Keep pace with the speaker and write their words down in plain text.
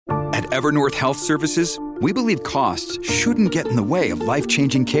Evernorth Health Services, we believe costs shouldn't get in the way of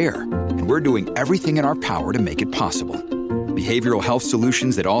life-changing care, and we're doing everything in our power to make it possible. Behavioral health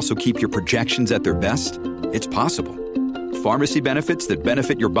solutions that also keep your projections at their best? It's possible. Pharmacy benefits that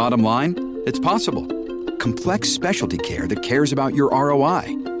benefit your bottom line? It's possible. Complex specialty care that cares about your ROI?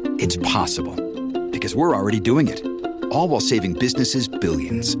 It's possible. Because we're already doing it. All while saving businesses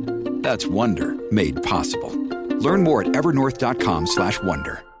billions. That's Wonder made possible. Learn more at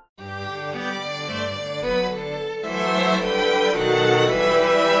evernorth.com/wonder.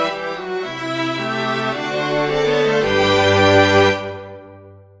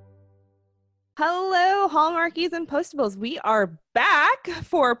 Hello, Hallmarkies and Postables. We are back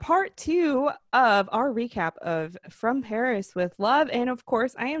for part 2 of our recap of From Paris with Love. And of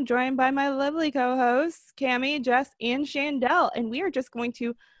course, I am joined by my lovely co-hosts, Cammie, Jess, and Shandell. And we are just going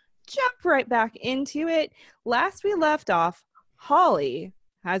to jump right back into it. Last we left off, Holly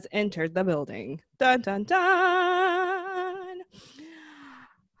has entered the building. Dun, dun, dun.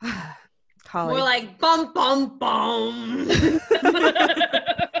 Holly. More like bum, bum, bum.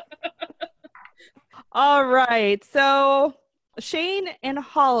 All right, so Shane and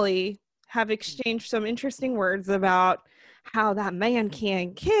Holly have exchanged some interesting words about how that man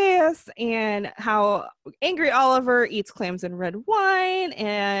can kiss and how angry Oliver eats clams and red wine,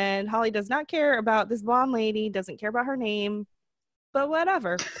 and Holly does not care about this blonde lady, doesn't care about her name, but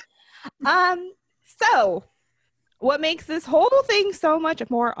whatever. So what makes this whole thing so much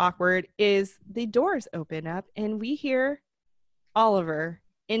more awkward is the doors open up and we hear Oliver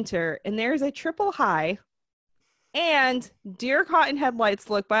enter, and there's a triple high and deer caught in headlights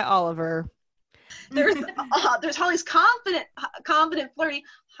look by Oliver. There's Holly's confident, flirty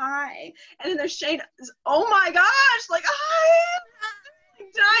hi, and then there's Shane. Oh my gosh, like hi,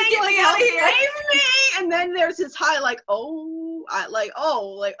 dying, get like, me out of here, save me. And then there's his high, like oh,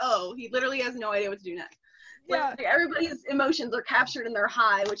 he literally has no idea what to do next. Yeah, like everybody's emotions are captured in their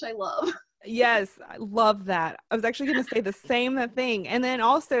high, which I love. Yes, I love that. I was actually going to say the same thing. And then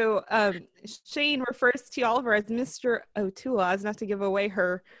also, Shane refers to Oliver as Mr. O'Toole, as not to give away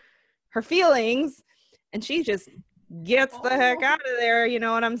her feelings, and she just gets the heck out of there. You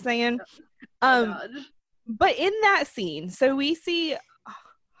know what I'm saying? But in that scene, so we see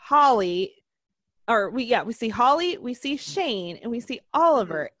Holly, we see Holly, we see Shane, and we see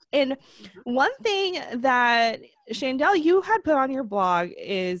Oliver. And one thing that Shandell, you had put on your blog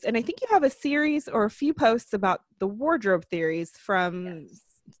is, and I think you have a series or a few posts about the wardrobe theories from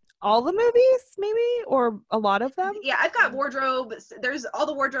all the movies, maybe, or a lot of them. Yeah, I've got wardrobe. There's all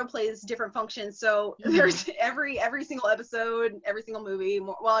the wardrobe plays different functions. So there's every single episode, every single movie,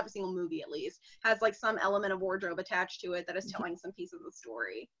 every single movie at least has like some element of wardrobe attached to it that is telling some piece of the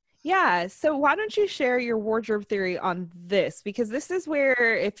story. Yeah, so why don't you share your wardrobe theory on this? Because this is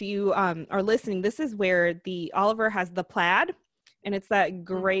where, if you are listening, this is where the Oliver has the plaid, and it's that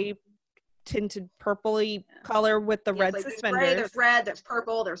gray tinted purpley color with the red suspenders. There's red, there's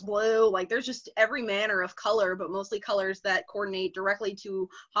purple, there's blue. Like there's just every manner of color, but mostly colors that coordinate directly to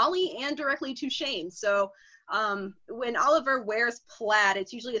Holly and directly to Shane. So when Oliver wears plaid,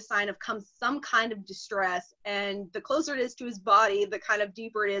 it's usually a sign of some kind of distress, and the closer it is to his body, the kind of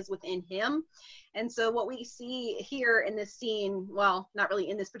deeper it is within him. And so what we see here in this scene, well, not really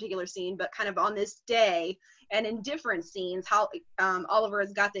in this particular scene, but kind of on this day and in different scenes, how Oliver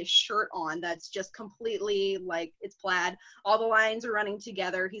has got this shirt on that's just completely like it's plaid. All the lines are running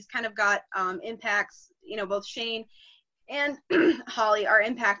together. He's kind of got impacts, both Shane and Holly are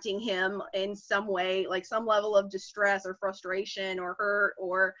impacting him in some way, like some level of distress or frustration or hurt,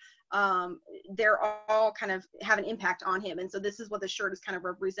 or they're all kind of have an impact on him. And so this is what the shirt is kind of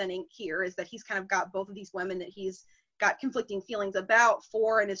representing here, is that he's kind of got both of these women that he's got conflicting feelings about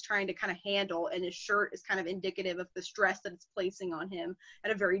and is trying to kind of handle, and his shirt is kind of indicative of the stress that it's placing on him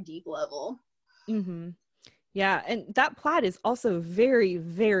at a very deep level. Mm-hmm. Yeah, and that plaid is also very,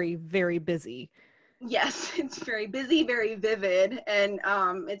 very, very busy. Yes, it's very busy, very vivid, and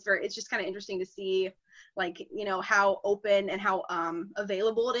it's just kind of interesting to see, like, how open and how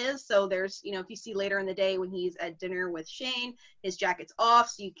available it is. So there's, if you see later in the day when he's at dinner with Shane, his jacket's off,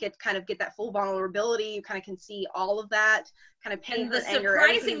 so you get that full vulnerability. You kind of can see all of that kind of pain, and the anger,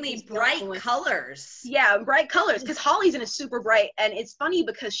 surprisingly bright colors. Yeah, bright colors, because Holly's in a super bright, and it's funny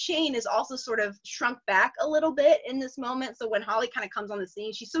because Shane is also sort of shrunk back a little bit in this moment. So when Holly kind of comes on the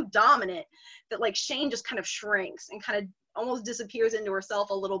scene, she's so dominant that like Shane just kind of shrinks and kind of almost disappears into herself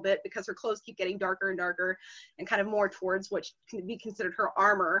a little bit, because her clothes keep getting darker and darker and kind of more towards what can be considered her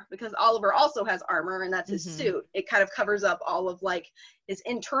armor, because Oliver also has armor, and that's his suit. It kind of covers up all of like his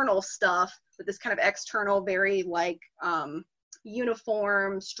internal stuff, but this kind of external, very like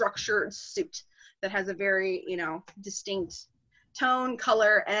uniform, structured suit that has a very, you know, distinct tone,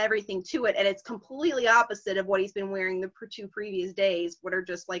 color, and everything to it, and it's completely opposite of what he's been wearing the 2 previous days, what are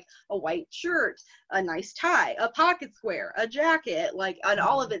just like a white shirt, a nice tie, a pocket square, a jacket, like, and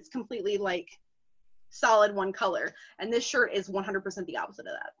all of it's completely like solid one color, and this shirt is 100% the opposite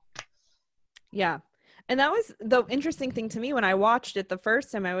of that. Yeah. And that was the interesting thing to me when I watched it the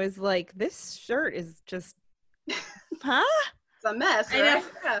first time. I was like, this shirt is just huh? It's a mess, right?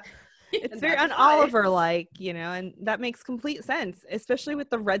 Yeah. It's very un-Oliver-like, you know, and that makes complete sense, especially with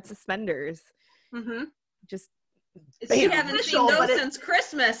the red suspenders. Mm-hmm. Just, you haven't seen those since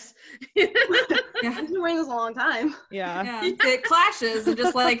Christmas. Yeah. He's been wearing this a long time. Yeah. It clashes, and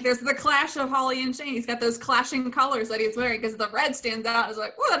just like there's the clash of Holly and Shane. He's got those clashing colors that he's wearing because the red stands out. It's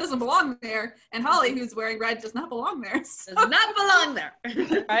like, well, that doesn't belong there. And Holly, who's wearing red, does not belong there. So. Does not belong there.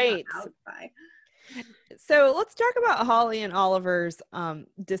 Right. So let's talk about Holly and Oliver's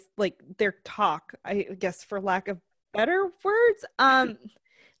their talk, I guess, for lack of better words.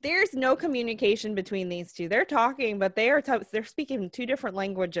 There's no communication between these two. They're talking, but they're speaking 2 different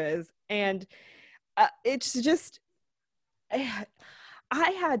languages, and it's just I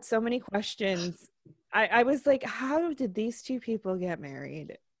had so many questions. I was like, how did these 2 people get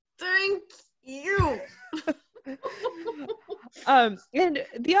married? Thank you. And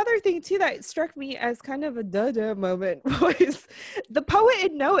the other thing too that struck me as kind of a duh moment was the poet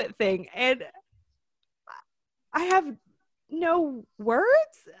and know it thing, and I have no words.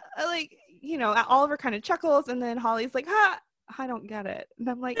 Like, you know, Oliver kind of chuckles, and then Holly's like, I don't get it, and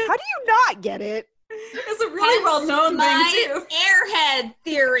I'm like, how do you not get it? It's a really well-known thing too. Airhead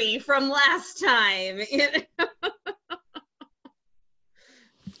theory from last time.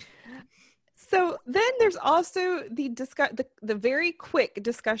 So then there's also the very quick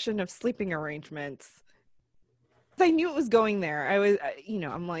discussion of sleeping arrangements. I knew it was going there. I was, you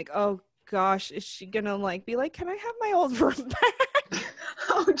know, I'm like, oh gosh, is she gonna like be like, can I have my old room back?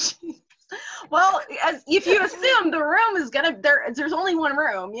 Oh jeez. Well, as if you assume the room is gonna there's only one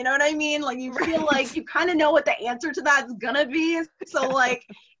room, you know what I mean? Like you feel like you kind of know what the answer to that's gonna be. So like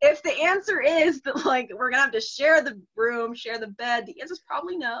if the answer is that like we're gonna have to share the room, share the bed, the answer's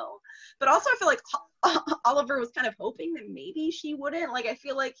probably no. But also I feel like Oliver was kind of hoping that maybe she wouldn't. Like I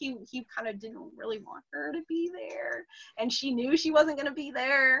feel like he kind of didn't really want her to be there, and she knew she wasn't gonna be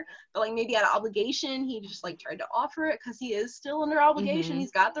there. But like maybe out of obligation, he just like tried to offer it because he is still under obligation.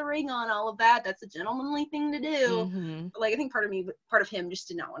 He's got the ring on, all of that. That's a gentlemanly thing to do. But like I think part of him just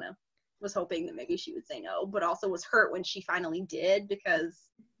did not want to. Was hoping that maybe she would say no, but also was hurt when she finally did because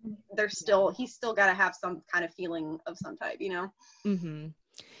he's still got to have some kind of feeling of some type, you know?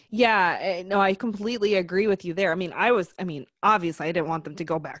 Yeah, no, I completely agree with you there. I mean, obviously I didn't want them to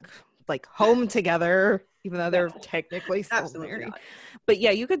go back like home together, even though they're technically still married. Not. But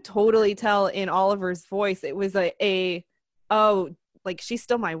yeah, you could totally tell in Oliver's voice, it was like she's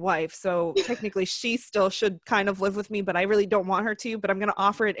still my wife, so technically she still should kind of live with me, but I really don't want her to, but I'm going to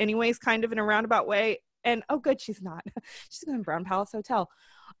offer it anyways, kind of in a roundabout way. And oh good, she's not. She's going to Brown Palace Hotel.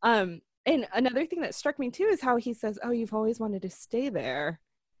 And another thing that struck me too is how he says, oh, you've always wanted to stay there.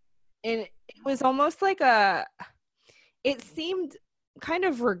 And it was almost like it seemed kind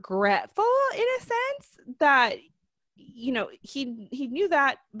of regretful in a sense that, you know, he knew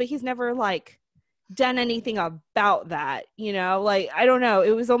that, but he's never like done anything about that, you know, like I don't know,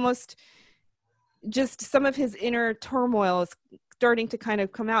 it was almost just some of his inner turmoil is starting to kind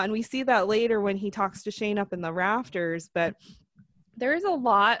of come out, and we see that later when he talks to Shane up in the rafters. But there is a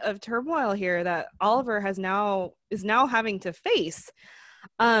lot of turmoil here that Oliver is now having to face,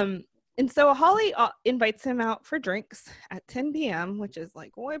 and so Holly invites him out for drinks at 10 p.m., which is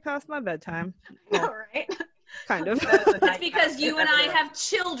like way past my bedtime. All right. Kind of. It's because you and I have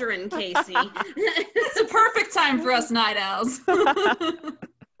children, Casey. It's a perfect time for us night owls.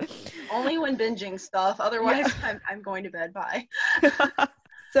 Only when binging stuff. Otherwise, yeah. I'm going to bed. Bye.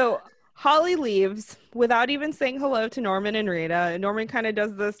 So Holly leaves without even saying hello to Norman and Rita. Norman kind of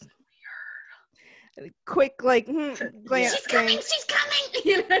does this quick, like, glance. She's coming.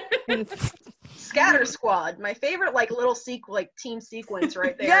 Scatter Squad, my favorite, like little team sequence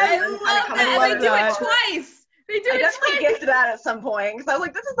right there. Yes, I love that. They do it twice. I definitely gifted that at some point because I was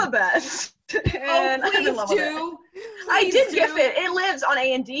like, this is the best. And I'm in love with it. I did GIF it. It lives on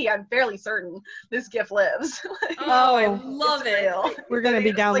A&D. I'm fairly certain this GIF lives. Oh, I love it. Real. We're going to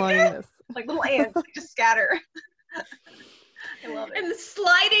be downloading this. Like little ants just scatter. I love it. And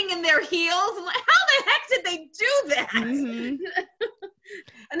sliding in their heels. I'm like, how the heck did they do that? Mm-hmm.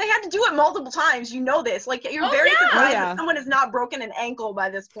 And they had to do it multiple times. You know this. Like, you're very surprised that someone has not broken an ankle by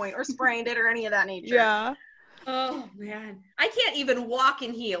this point or sprained it or any of that nature. Yeah. Oh man, I can't even walk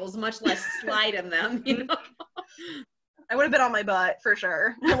in heels, much less slide in them. You know. I would have been on my butt for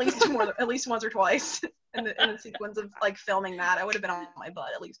sure, at least once or twice in the sequence of like filming that. I would have been on my butt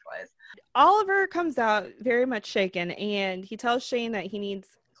at least twice. Oliver comes out very much shaken, and he tells Shane that he needs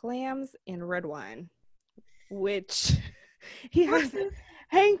clams and red wine, which he has a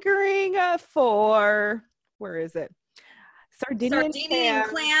hankering for. Where is it? Sardinian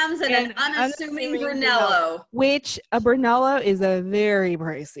clams and an unassuming Brunello. Which a Brunello is a very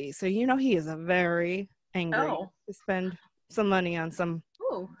pricey. So you know he is a very angry to spend some money on some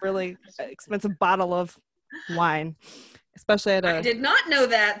really expensive bottle of wine, especially at I did not know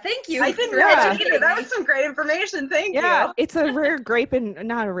that. Thank you. I didn't know that was some great information. Thank you. It's a rare grape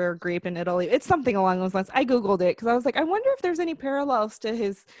not a rare grape in Italy. It's something along those lines. I Googled it because I was like, I wonder if there's any parallels to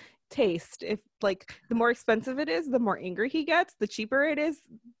his taste. If like the more expensive it is, the more angry he gets, the cheaper it is,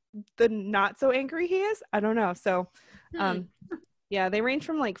 the not so angry he is. I don't know. So yeah, they range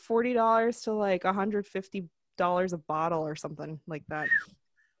from like $40 to like $150 a bottle or something like that,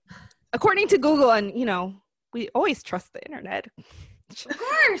 according to Google. And you know, we always trust the internet. Of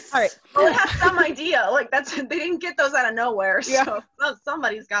course. All right. Well, it has some idea. Like they didn't get those out of nowhere. So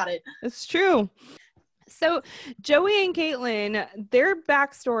somebody's got it. It's true. So Joey and Caitlin, their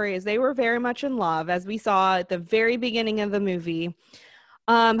backstory is they were very much in love, as we saw at the very beginning of the movie.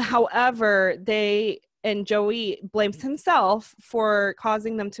 However, Joey blames himself for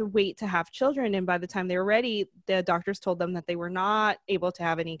causing them to wait to have children. And by the time they were ready, the doctors told them that they were not able to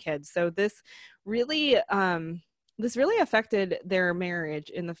have any kids. So this really affected their marriage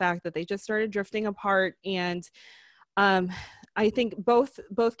in the fact that they just started drifting apart. And I think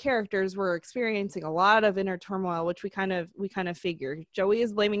both characters were experiencing a lot of inner turmoil, which we kind of figured. Joey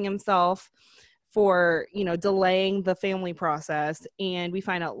is blaming himself for, you know, delaying the family process. And we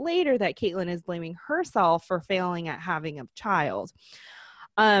find out later that Caitlin is blaming herself for failing at having a child.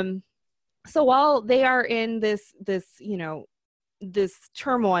 So while they are in this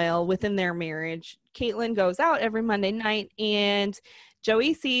turmoil within their marriage, Caitlin goes out every Monday night, and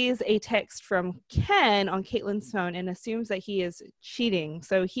Joey sees a text from Ken on Caitlin's phone and assumes that he is cheating.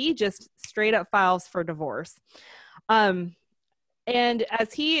 So he just straight up files for divorce. And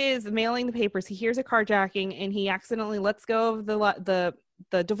as he is mailing the papers, he hears a carjacking, and he accidentally lets go of the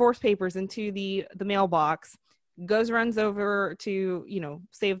divorce papers into the mailbox, runs over to, you know,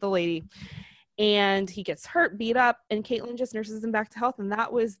 save the lady. And he gets hurt, beat up, and Caitlin just nurses him back to health. And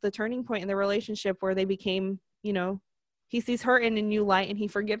that was the turning point in the relationship where they became, you know, he sees her in a new light and he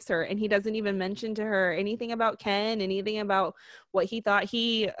forgives her. And he doesn't even mention to her anything about Ken, anything about what he thought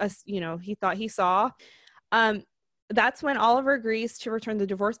he saw. That's when Oliver agrees to return the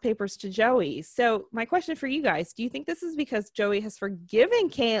divorce papers to Joey. So my question for you guys, do you think this is because Joey has forgiven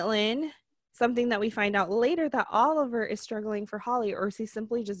Caitlin, something that we find out later that Oliver is struggling for Holly, or is he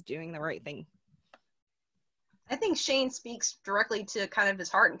simply just doing the right thing? I think Shane speaks directly to kind of his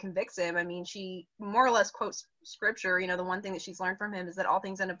heart and convicts him. I mean, she more or less quotes scripture. You know, the one thing that she's learned from him is that all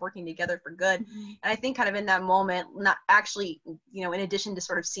things end up working together for good. Mm-hmm. And I think kind of in that moment, not actually, you know, in addition to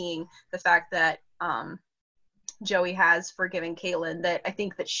sort of seeing the fact that Joey has forgiven Caitlin, that I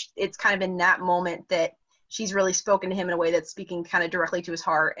think that it's kind of in that moment that she's really spoken to him in a way that's speaking kind of directly to his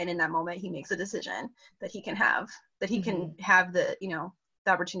heart. And in that moment, he makes a decision that he can have the, you know,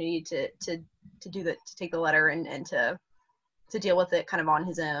 the opportunity to take the letter and to deal with it kind of on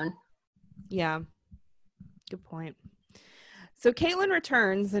his own. Yeah. Good point. So Caitlin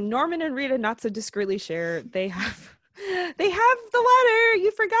returns, and Norman and Rita not so discreetly share they have the letter.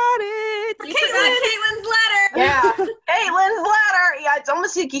 You forgot it. You forgot Caitlin's letter. Yeah. Caitlin's letter. Yeah, it's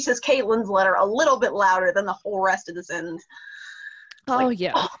almost like he says Caitlin's letter a little bit louder than the whole rest of the sentence. Oh, like,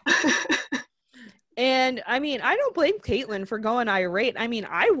 yeah. Oh. And I mean, I don't blame Caitlin for going irate. I mean,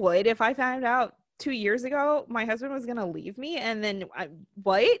 I would if I found out 2 years ago my husband was going to leave me, and then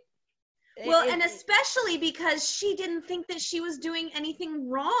what? Well, and especially because she didn't think that she was doing anything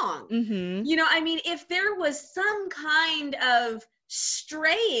wrong. Mm-hmm. You know, I mean, if there was some kind of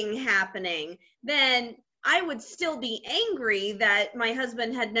straying happening, then I would still be angry that my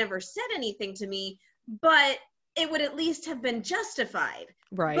husband had never said anything to me, but it would at least have been justified.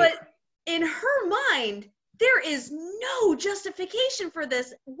 Right. But in her mind, there is no justification for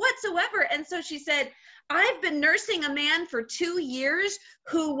this whatsoever. And so she said, I've been nursing a man for 2 years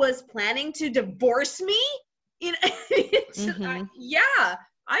who was planning to divorce me. You know, mm-hmm. Yeah,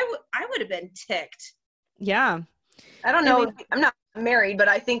 I would have been ticked. Yeah. I don't know. I'm not married, but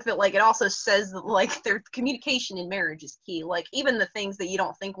I think that like it also says that like their communication in marriage is key. Like even the things that you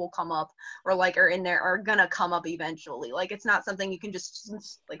don't think will come up or like are in there are gonna come up eventually. Like it's not something you can just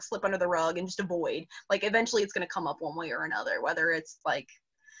like slip under the rug and just avoid. Like eventually it's gonna come up one way or another, whether it's like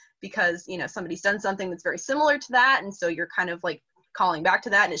because somebody's done something that's very similar to that, and so you're kind of like calling back to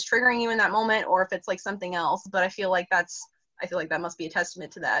that and it's triggering you in that moment, or if it's like something else. But I feel like that must be a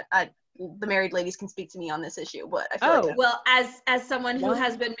testament to that. The married ladies can speak to me on this issue, but I feel like well, as someone who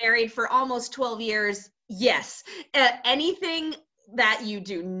has been married for almost 12 years, yes, anything that you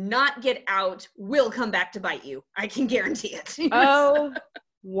do not get out will come back to bite you. I can guarantee it. Oh,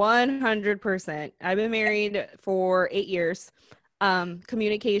 100%. I've been married for 8 years.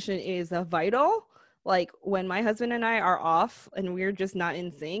 Communication is vital. Like when my husband and I are off and we're just not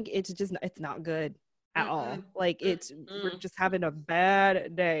in sync, it's not good at all. Like we're just having a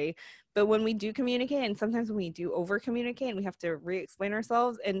bad day. But when we do communicate, and sometimes when we do over communicate and we have to re-explain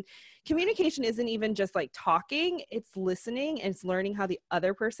ourselves, and communication isn't even just like talking, it's listening and it's learning how the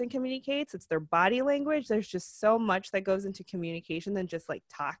other person communicates. It's their body language. There's just so much that goes into communication than just like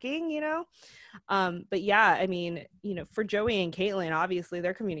talking, but yeah, I mean, for Joey and Caitlin, obviously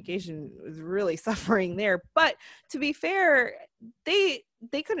their communication was really suffering there, but to be fair, they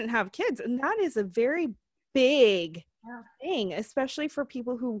couldn't have kids, and that is a very big thing, especially for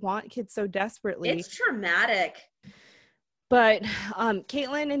people who want kids so desperately. It's traumatic. But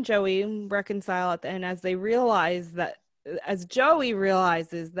Caitlin and Joey reconcile at the end as Joey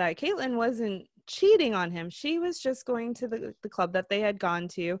realizes that Caitlin wasn't cheating on him. She was just going to the club that they had gone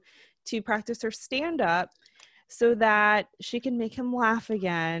to practice her stand-up so that she can make him laugh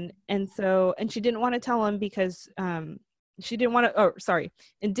again. And she didn't want to tell him because she didn't want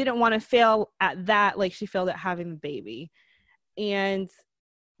to fail at that like she failed at having the baby. And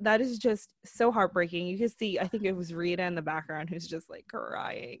that is just so heartbreaking. You can see, I think it was Rita in the background who's just like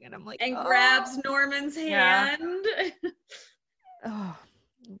crying, and I'm like, grabs Norman's hand. Oh.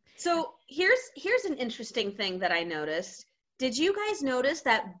 So here's an interesting thing that I noticed. Did you guys notice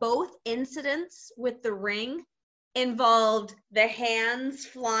that both incidents with the ring involved the hands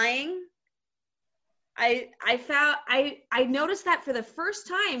flying? I noticed that for the first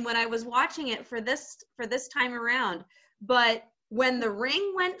time when I was watching it for this time around. But when the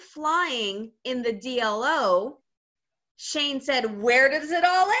ring went flying in the DLO, Shane said, "Where does it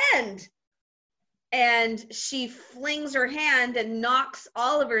all end?" And she flings her hand and knocks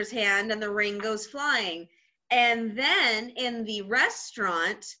Oliver's hand, and the ring goes flying. And then in the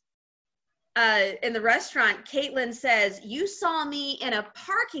restaurant, Caitlin says, "You saw me in a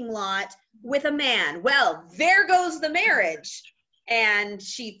parking lot with a man. Well, there goes the marriage." And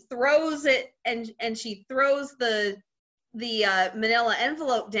she throws it, and she throws the manila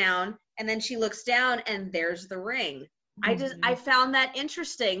envelope down, and then she looks down, and there's the ring. I found that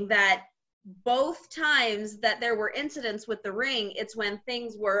interesting that both times that there were incidents with the ring, it's when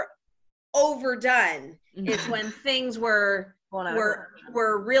things were overdone. It's when things were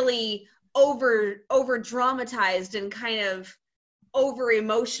really over dramatized and kind of over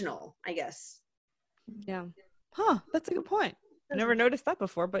emotional, I guess. Yeah. Huh, that's a good point. I never noticed that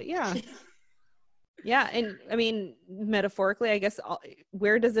before, but yeah. Yeah, and I mean, metaphorically, I guess,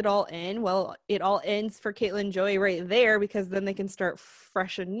 where does it all end? Well, it all ends for Caitlin and Joey right there, because then they can start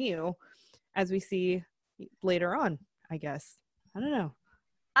fresh and new, as we see later on, I guess. I don't know.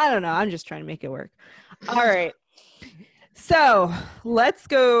 I'm just trying to make it work. All right. So let's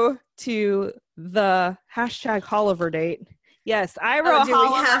go to the hashtag Holliver date. Yes, I wrote.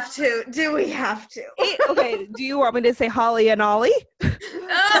 Do we have to? Okay. Do you want me to say Holly and Ollie?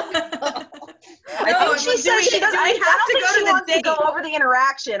 I think she said she doesn't. I don't think she wants to go over the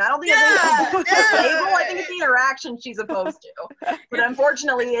interaction. I don't think I think it's the interaction she's opposed to. But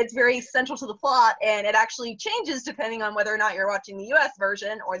unfortunately, it's very central to the plot, and it actually changes depending on whether or not you're watching the U.S.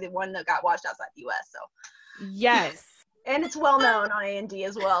 version or the one that got watched outside the U.S. So yes. And it's well known on A&D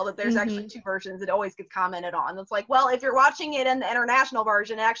as well that there's actually two versions. It always gets commented on. It's like, well, if you're watching it in the international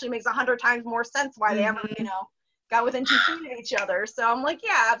version, it actually makes 100 times more sense why they ever, got within 2 feet of each other. So I'm like,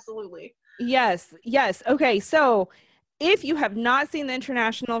 yeah, absolutely. Yes. Okay, so if you have not seen the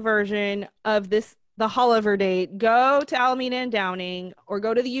international version of the Holliver date, go to Alameda and Downing, or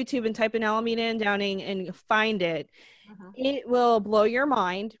go to the YouTube and type in Alameda and Downing and find it. It will blow your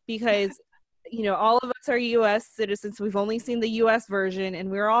mind because all of us are U.S. citizens. We've only seen the U.S. version,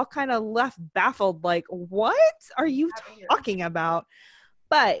 and we're all kind of left baffled, like, what are you talking about?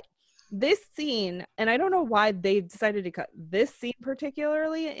 But this scene, and I don't know why they decided to cut this scene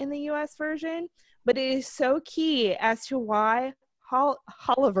particularly in the U.S. version, but it is so key as to why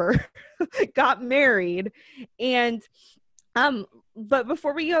Holliver got married. And but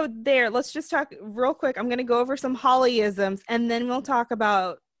before we go there, let's just talk real quick. I'm going to go over some Hollyisms, and then we'll talk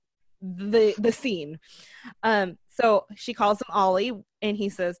about the scene. So she calls him Ollie, and he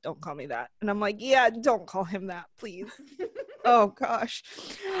says, "Don't call me that." And I'm like, "Yeah, don't call him that, please." Oh gosh.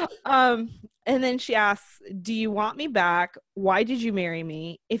 And then she asks, "Do you want me back? Why did you marry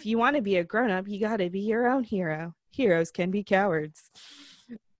me? If you want to be a grown-up, you got to be your own hero. Heroes can be cowards."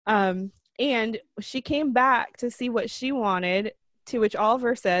 And she came back to see what she wanted, to which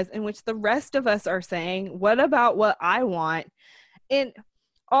Oliver says, in which the rest of us are saying, "What about what I want?" And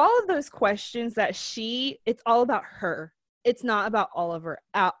all of those questions that it's all about her. It's not about Oliver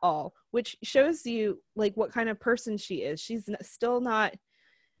at all, which shows you like what kind of person she is. She's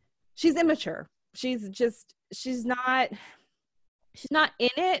immature. She's not in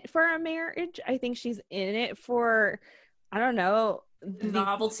it for a marriage. I think she's in it for, I don't know, the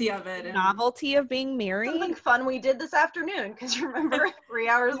novelty of it. Novelty of being married. Something fun we did this afternoon, because you remember 3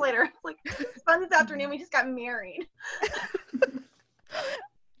 hours later, it's like, it's fun this afternoon, we just got married.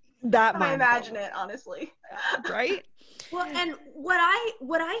 I imagine it, honestly. Right? Well, and what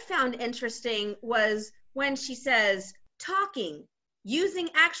I found interesting was when she says talking, using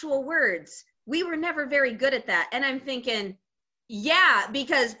actual words. We were never very good at that. And I'm thinking, yeah,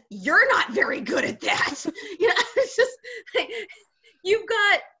 because you're not very good at that. It's just like, you've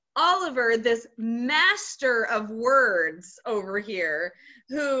got Oliver, this master of words over here,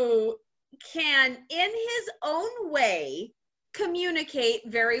 who can, in his own way, communicate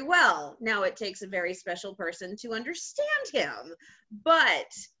very well. Now, it takes a very special person to understand him,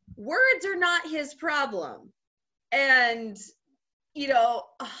 but words are not his problem. And,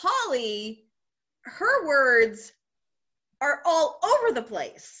 Holly, her words are all over the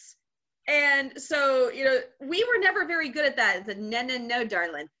place. And so, we were never very good at that. It's a no,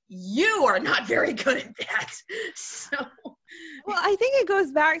 darling. You are not very good at that. So, well, I think it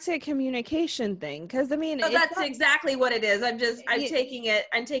goes back to a communication thing, because I mean, that's exactly what it is. I'm taking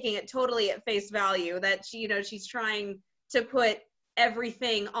it totally at face value that she's trying to put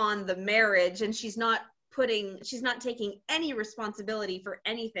everything on the marriage, and she's not taking any responsibility for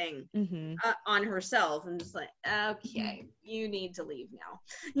anything on herself. I'm just like, okay, you need to leave now.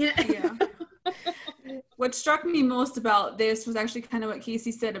 Yeah. What struck me most about this was actually kind of what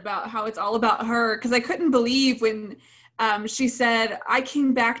Casey said about how it's all about her, because I couldn't believe when she said, "I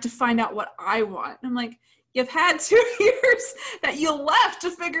came back to find out what I want." I'm like, you've had 2 years that you left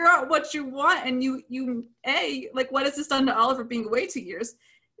to figure out what you want, and you A, like, what has this done to Oliver being away 2 years?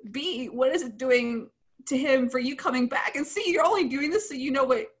 B, what is it doing to him for you coming back? And C, you're only doing this so you know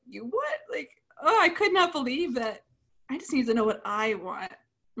what you want. Like, I could not believe that. I just need to know what I want.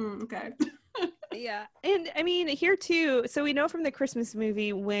 Okay. Yeah. And I mean, here too, so we know from the Christmas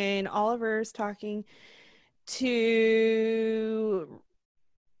movie when Oliver's talking to,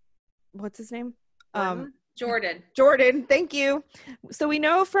 what's his name? Jordan, thank you. So we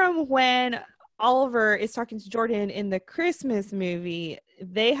know from when Oliver is talking to Jordan in the Christmas movie,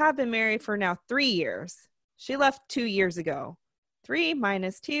 they have been married for now 3 years. She left 2 years ago. 3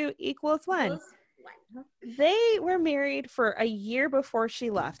 minus 2 equals 1. They were married for a year before she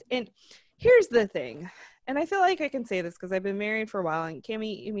left. And here's the thing, and I feel like I can say this because I've been married for a while, and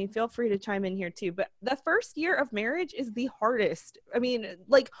Cami, feel free to chime in here too, but the first year of marriage is the hardest. I mean,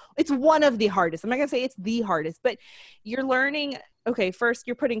 like, it's one of the hardest. I'm not gonna say it's the hardest, but you're learning, okay, first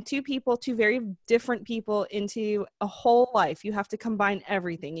you're putting two very different people into a whole life. You have to combine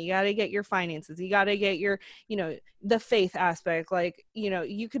everything. You got to get your finances. You got to get your, the faith aspect. Like,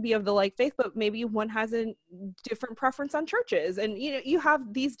 you could be of the like faith, but maybe one has a different preference on churches. And, you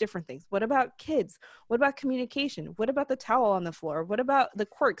have these different things. What about kids? What about communication? What about the towel on the floor? What about the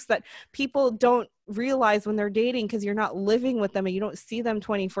quirks that people don't realize when they're dating because you're not living with them and you don't see them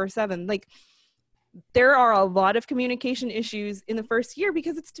 24/7? Like, there are a lot of communication issues in the first year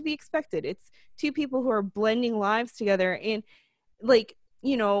because it's to be expected. It's two people who are blending lives together. And like,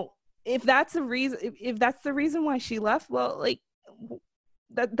 if that's the reason why she left, well, like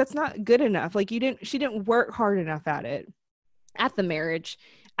that's not good enough. Like she didn't work hard enough at the marriage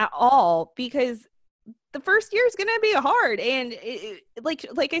at all, because the first year is going to be hard. And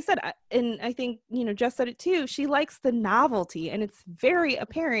like I said, and I think, Jess said it too, she likes the novelty, and it's very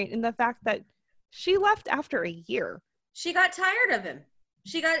apparent in the fact that she left after a year. She got tired of him.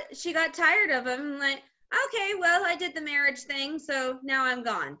 She got tired of him. Like, okay, well, I did the marriage thing, so now I'm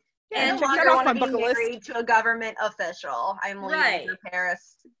gone. Yeah, and no longer want to be married to a government official. I'm leaving for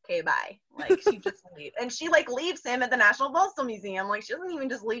Paris. Okay, bye. Like, she just leaves. And she, leaves him at the National Postal Museum. Like, she doesn't even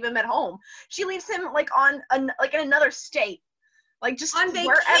just leave him at home. She leaves him, in another state. Like, just on vacation.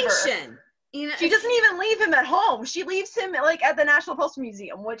 wherever. You know, She doesn't even leave him at home. She leaves him like at the National Postal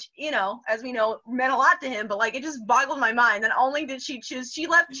Museum, which, you know, as we know, meant a lot to him. But like, it just boggled my mind. Not only did she chose to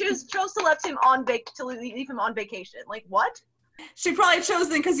left him on leave him on vacation. Like, what? She probably chose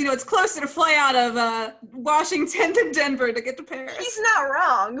them because, you know, it's closer to fly out of Washington than Denver to get to Paris. He's not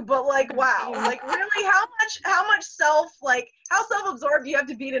wrong, but like, wow, like really, how much how self-absorbed do you have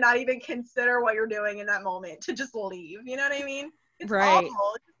to be to not even consider what you're doing in that moment, to just leave? You know what I mean? It's Right.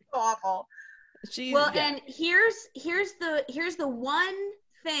 awful. It's so awful. And here's the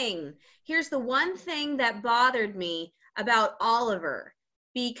one thing that bothered me about Oliver,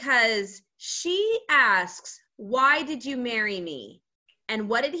 because she asks, "Why did you marry me?" And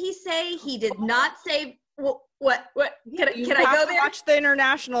what did he say? He did not say, what can I go there? Watch the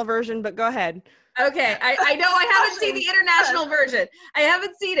international version, but go ahead. Okay, I know I haven't seen the international version. I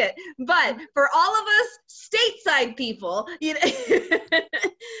haven't seen it, but for all of us stateside people, you know,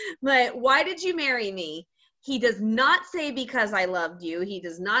 but why did you marry me? He does not say because I loved you. He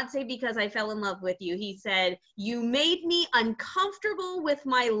does not say because I fell in love with you. He said, you made me uncomfortable with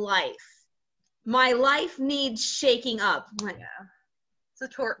my life. My life needs shaking up. Yeah.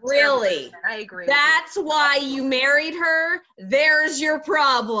 Really? I agree. That's why you married her? There's your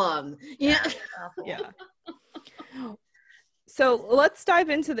problem. Yeah. Yeah. So let's dive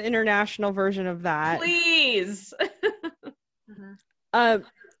into the international version of that. Please.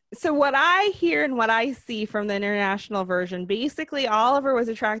 So what I hear and what I see from the international version, basically Oliver was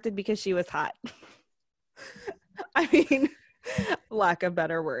attracted because she was hot. I mean, lack of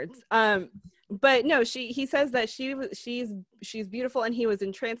better words. But no, he says that she's beautiful, and he was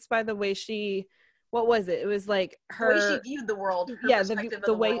entranced by the way she, what was it? It was like her, the way she viewed the world.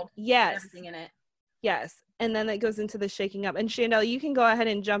 The way, world, yes, everything in it. Yes, and then it goes into the shaking up. And Chandel, you can go ahead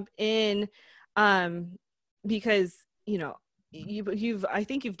and jump in, because you know I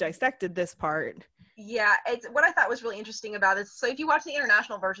think you've dissected this part. Yeah, it's what I thought was really interesting about this. So if you watch the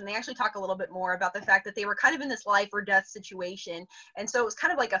international version, they actually talk a little bit more about the fact that they were kind of in this life or death situation. And so it was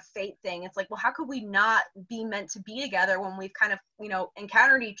kind of like a fate thing. It's like, well, how could we not be meant to be together when we've kind of, you know,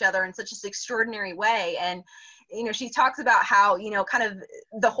 encountered each other in such an extraordinary way? And, you know, she talks about how, you know, kind of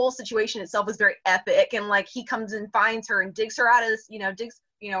the whole situation itself was very epic. And like, he comes and finds her and digs her out of this,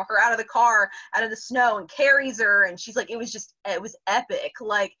 her out of the car, out of the snow, and carries her. And she's like, it was epic.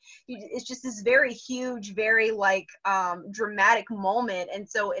 Like, it's just this very huge, very like dramatic moment. And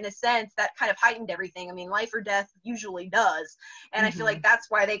so in a sense that kind of heightened everything. I mean, life or death usually does. And I feel like that's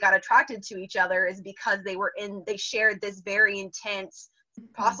why they got attracted to each other, is because they shared this very intense,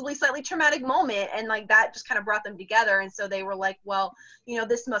 possibly slightly traumatic moment, and like that just kind of brought them together. And so they were like, well, you know,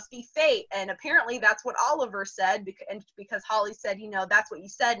 this must be fate. And apparently that's what Oliver said, because Holly said, you know, that's what you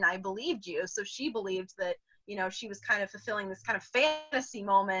said and I believed you. So she believed that, you know, she was kind of fulfilling this kind of fantasy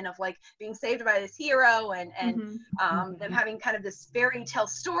moment of like being saved by this hero and them having kind of this fairy tale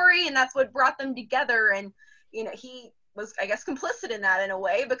story, and that's what brought them together. And, you know, he was, I guess, complicit in that in a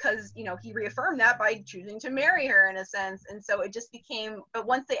way, because, you know, he reaffirmed that by choosing to marry her in a sense. And so it just became, but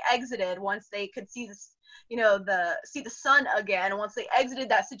once they could see this, you know, see the sun again, once they exited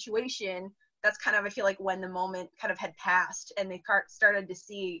that situation, that's kind of, I feel like, when the moment kind of had passed, and they started to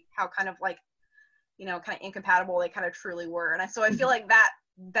see how kind of like, you know, kind of incompatible they kind of truly were. And so I feel like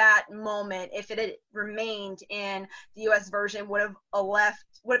that moment, if it had remained in the US version, would have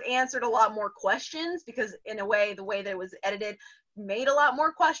answered a lot more questions, because in a way, the way that it was edited made a lot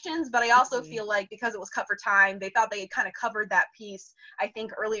more questions. But I also feel like because it was cut for time, they thought they had kind of covered that piece. I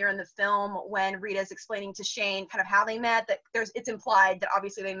think earlier in the film, when Rita's explaining to Shane kind of how they met, that it's implied that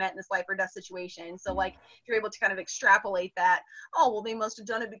obviously they met in this life or death situation. So like, if you're able to kind of extrapolate that, oh, well, they must have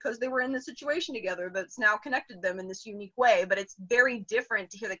done it because they were in this situation together that's now connected them in this unique way. But it's very different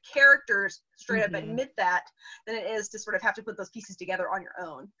to hear the characters straight up admit that than it is to sort of have to put those pieces together on your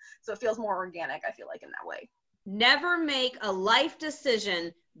own. So it feels more organic, I feel like, in that way. Never make a life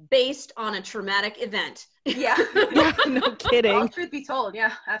decision based on a traumatic event. Yeah. No kidding. Well, truth be told,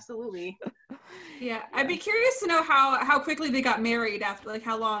 yeah, absolutely. Yeah, I'd be curious to know how quickly they got married after, like,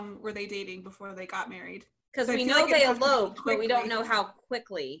 how long were they dating before they got married? Because we know they eloped, but we don't know how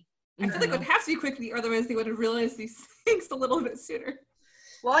quickly. I feel like it would have to be quickly, otherwise they would have realized these things a little bit sooner.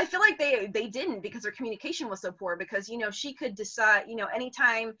 Well, I feel like they didn't, because their communication was so poor, because, you know, she could decide, you know,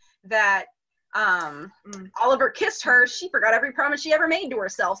 anytime that Oliver kissed her, she forgot every promise she ever made to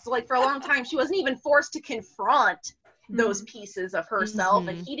herself. So like, for a long time, she wasn't even forced to confront those pieces of herself,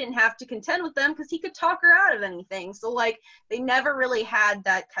 and he didn't have to contend with them because he could talk her out of anything. So like, they never really had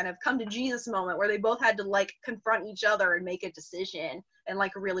that kind of come to Jesus moment where they both had to like confront each other and make a decision and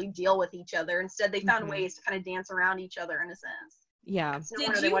like really deal with each other. Instead, they found ways to kind of dance around each other in a sense. Yeah. It's no Did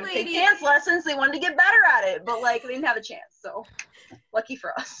wonder they you wanted to take ladies- dance lessons. They wanted to get better at it, but like they didn't have a chance. So lucky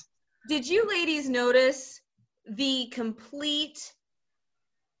for us. Did you ladies notice the complete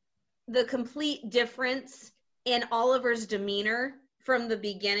difference in Oliver's demeanor from the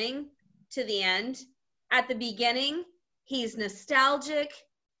beginning to the end? At the beginning, he's nostalgic.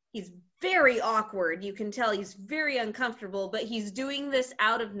 He's very awkward. You can tell he's very uncomfortable, but he's doing this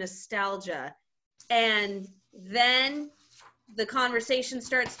out of nostalgia. And then the conversation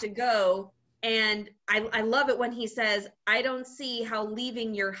starts to go, and I love it when he says, I don't see how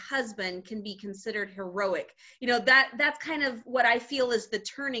leaving your husband can be considered heroic. You know, that's kind of what I feel is the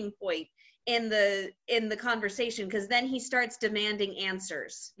turning point in the conversation, because then he starts demanding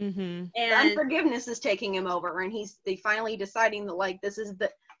answers. Mm-hmm. The And unforgiveness is taking him over, and they finally deciding that like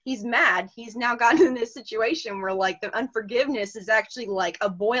he's mad. He's now gotten in this situation where like the unforgiveness is actually like a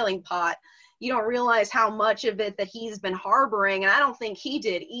boiling pot. You don't realize how much of it that he's been harboring, and I don't think he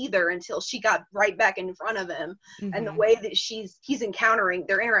did either until she got right back in front of him. Mm-hmm. And the way that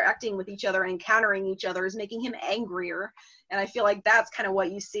they're interacting with each other and encountering each other is making him angrier. And I feel like that's kind of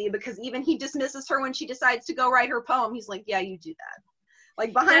what you see, because even he dismisses her when she decides to go write her poem. He's like, yeah, you do that.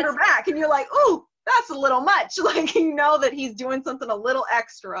 Like behind her back. And you're like, ooh, that's a little much. Like, you know that he's doing something a little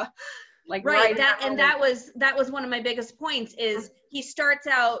extra. Like right, that was one of my biggest points is he starts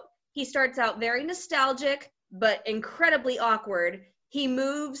out very nostalgic, but incredibly awkward. He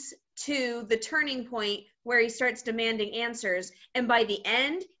moves to the turning point where he starts demanding answers. And by the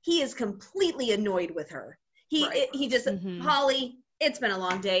end, he is completely annoyed with her. He just, Mm-hmm. Holly, it's been a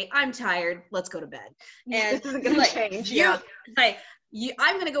long day. I'm tired. Let's go to bed. And this isn't going to change. Yeah.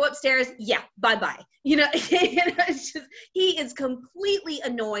 I'm going to go upstairs. Yeah. Bye-bye. You know, it's just, he is completely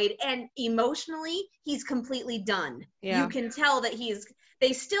annoyed, and emotionally he's completely done. Yeah. You can tell that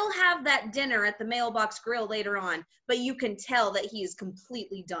they still have that dinner at the Mailbox Grill later on, but you can tell that he is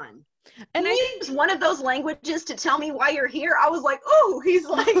completely done. And he used one of those languages to tell me why you're here. I was like, "Ooh, he's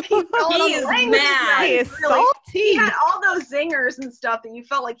going on the language. Mad. He is salty. He had all those zingers and stuff that you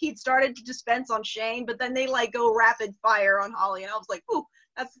felt like he'd started to dispense on Shane, but then they like go rapid fire on Holly, and I was like, "Ooh,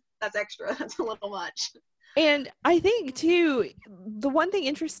 that's extra. That's a little much." And I think too, the one thing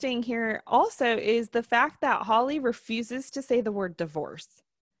interesting here also is the fact that Holly refuses to say the word divorce.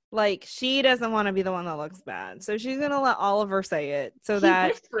 Like, she doesn't want to be the one that looks bad. So she's going to let Oliver say it so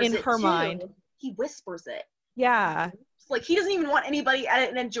that in her mind. He whispers it. Yeah. It's like he doesn't even want anybody at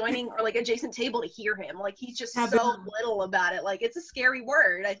an adjoining or like adjacent table to hear him. Like, he's just so little about it. Like, it's a scary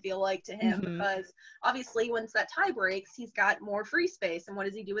word, I feel like, to him, because obviously once that tie breaks, he's got more free space. And what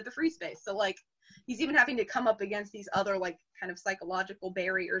does he do with the free space? So, like, he's even having to come up against these other, like, kind of psychological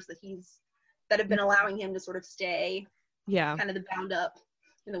barriers that have been allowing him to sort of stay kind of bound up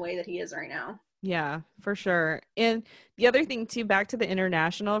in the way that he is right now. Yeah, for sure. And the other thing too, back to the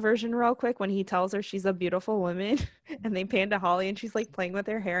international version real quick, when he tells her she's a beautiful woman and they pan to Holly and she's like playing with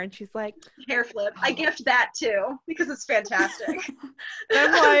her hair and she's like, hair flip. I gift that too because it's fantastic.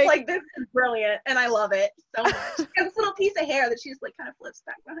 I'm like, this is brilliant and I love it so much. This little piece of hair that she just like kind of flips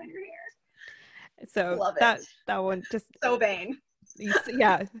back behind her hair. So love that it. That one just so vain.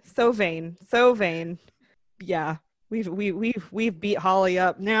 Yeah, so vain. Yeah. We've beat Holly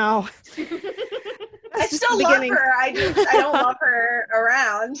up now. I still love her. I don't love her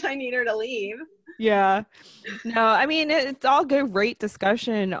around. I need her to leave. Yeah. No, I mean, it's all great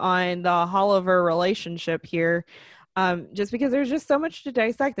discussion on the Oliver relationship here. Just because there's just so much to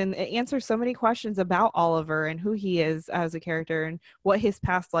dissect, and it answers so many questions about Oliver and who he is as a character and what his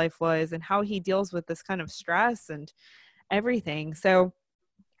past life was and how he deals with this kind of stress and everything. So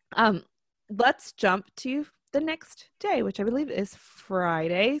let's jump to the next day, which I believe is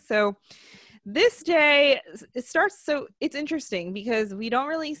Friday. So this day it starts, so it's interesting because we don't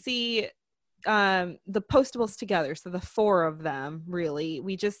really see the Postables together, so the four of them, really.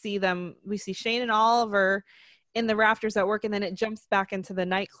 We just see them, we see Shane and Oliver in the rafters at work, and then it jumps back into the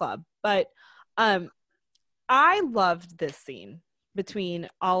nightclub. But I loved this scene between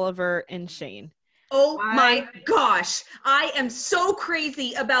Oliver and Shane. Oh my gosh. I am so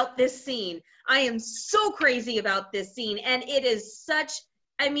crazy about this scene. And it is such,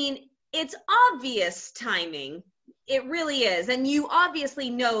 I mean, it's obvious timing. It really is. And you obviously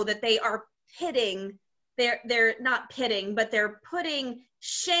know that they are pitting, they're not pitting, but they're putting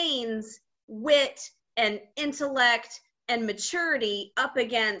Shane's wit and intellect and maturity up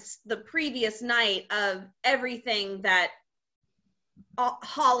against the previous night of everything that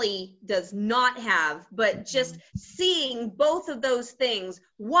Holly does not have. But just seeing both of those things,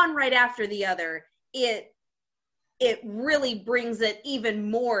 one right after the other, it really brings it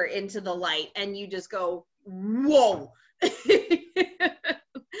even more into the light, and you just go, whoa.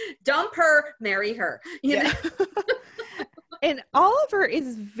 Dump her, marry her. You know? And Oliver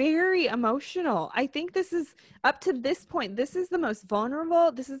is very emotional. I think this is, up to this point, this is the most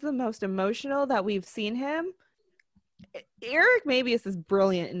vulnerable. This is the most emotional that we've seen him. Eric Mabius is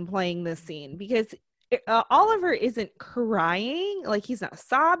brilliant in playing this scene because Oliver isn't crying. Like, he's not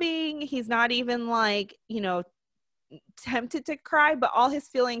sobbing. He's not even like, tempted to cry, but all his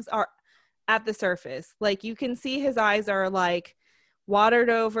feelings are at the surface. Like, you can see his eyes are like watered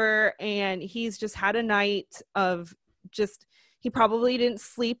over, and he's just had a night of just, he probably didn't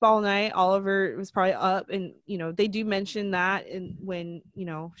sleep all night. Oliver was probably up, and they do mention that, and when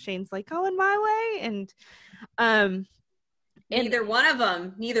Shane's like, "Oh, in my way," and neither one of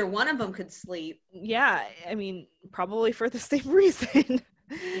them could sleep. Yeah, I mean, probably for the same reason,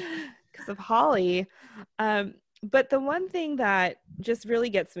 because of Holly. But the one thing that just really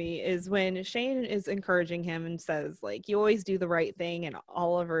gets me is when Shane is encouraging him and says, like, "You always do the right thing," and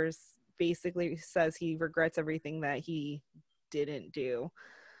Oliver's basically says he regrets everything that he didn't do.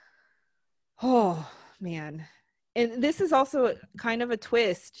 Oh, man. And this is also kind of a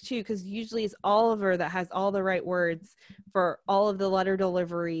twist, too, because usually it's Oliver that has all the right words for all of the letter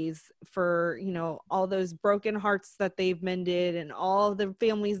deliveries, for, all those broken hearts that they've mended, and all of the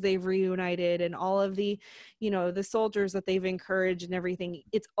families they've reunited, and all of the, the soldiers that they've encouraged and everything.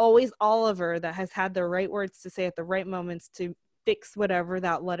 It's always Oliver that has had the right words to say at the right moments to fix whatever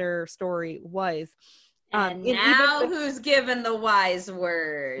that letter story was. And now who's given the wise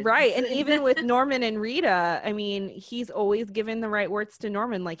words? Right. And even with Norman and Rita, I mean, he's always given the right words to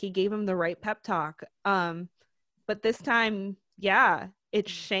Norman. Like, he gave him the right pep talk. But this time,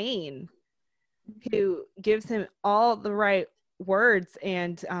 it's Shane who gives him all the right words.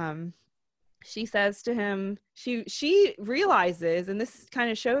 And she says to him, she realizes, and this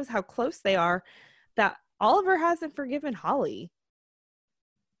kind of shows how close they are, that Oliver hasn't forgiven Holly.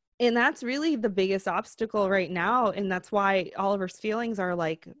 And that's really the biggest obstacle right now. And that's why Oliver's feelings are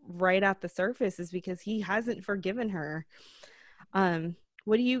like right at the surface, is because he hasn't forgiven her.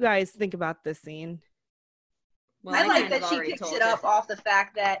 What do you guys think about this scene? Well, I like that she picks it up off the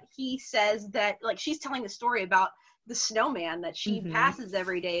fact that he says that, like, she's telling the story about the snowman that she passes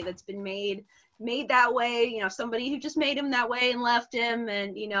every day, that's been made that way, somebody who just made him that way and left him.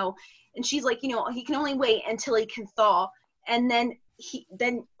 And, and she's like, he can only wait until he can thaw. And then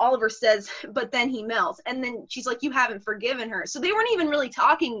Oliver says, but then he melts. And then she's like, you haven't forgiven her. So they weren't even really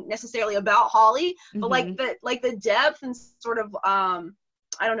talking necessarily about Holly, but like the depth and sort of,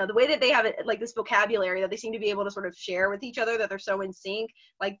 I don't know, the way that they have it, like this vocabulary that they seem to be able to sort of share with each other, that they're so in sync.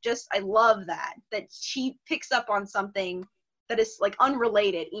 Like, just, I love that she picks up on something that is like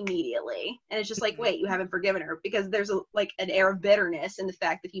unrelated immediately. And it's just like, wait, you haven't forgiven her, because there's like an air of bitterness in the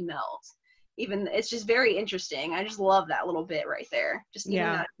fact that he melts. Even, it's just very interesting. I just love that little bit right there. Just even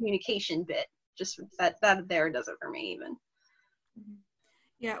that communication bit, just that there does it for me even.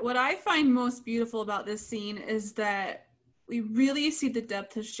 Yeah, what I find most beautiful about this scene is that we really see the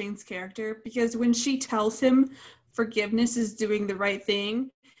depth of Shane's character, because when she tells him forgiveness is doing the right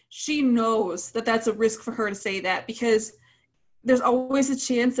thing, she knows that that's a risk for her to say that, because there's always a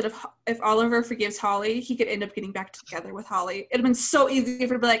chance that if Oliver forgives Holly, he could end up getting back together with Holly. It'd have been so easy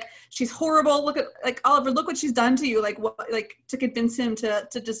for her to be like, she's horrible. Look at, like, Oliver, look what she's done to you. Like, what, like, to convince him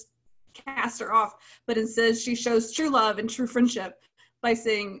to just cast her off. But instead, she shows true love and true friendship by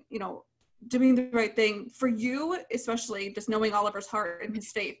saying, doing the right thing for you, especially just knowing Oliver's heart and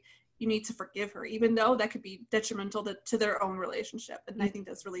his faith. You need to forgive her, even though that could be detrimental to their own relationship. And I think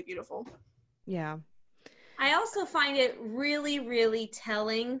that's really beautiful. Yeah. I also find it really, really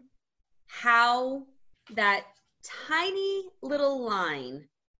telling how that tiny little line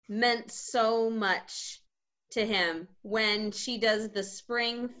meant so much to him when she does the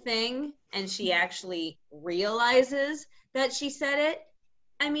spring thing and she actually realizes that she said it.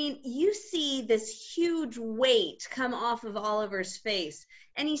 I mean, you see this huge weight come off of Oliver's face,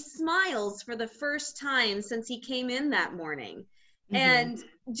 and he smiles for the first time since he came in that morning. And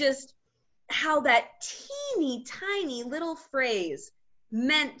just how that teeny tiny little phrase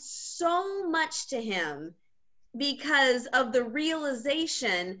meant so much to him because of the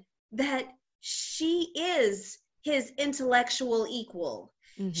realization that she is his intellectual equal.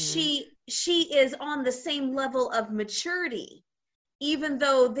 She is on the same level of maturity. Even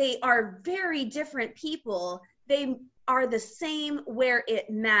though they are very different people, they are the same where it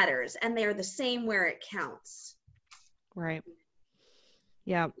matters, and they're the same where it counts. Right.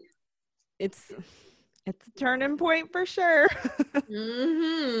 Yeah. It's a turning point for sure.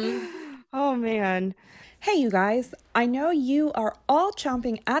 Mm-hmm. Oh man. Hey, you guys. I know you are all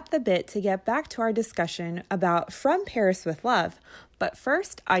chomping at the bit to get back to our discussion about From Paris with Love. But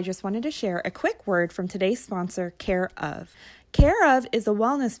first, I just wanted to share a quick word from today's sponsor, Care of. Care of is a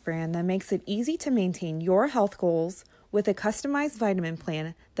wellness brand that makes it easy to maintain your health goals with a customized vitamin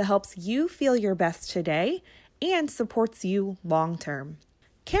plan that helps you feel your best today and supports you long term.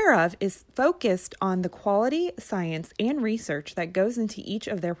 Care of is focused on the quality, science, and research that goes into each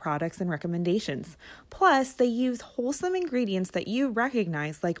of their products and recommendations. Plus, they use wholesome ingredients that you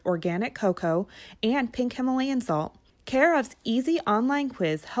recognize like organic cocoa and pink Himalayan salt. Care of's easy online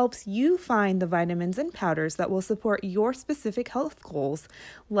quiz helps you find the vitamins and powders that will support your specific health goals,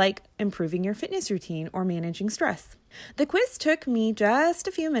 like improving your fitness routine or managing stress. The quiz took me just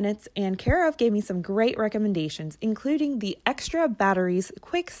a few minutes, and Care of gave me some great recommendations, including the Extra Batteries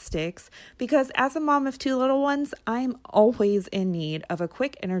Quick Sticks, because as a mom of 2 little ones, I'm always in need of a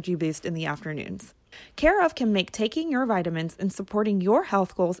quick energy boost in the afternoons. Care of can make taking your vitamins and supporting your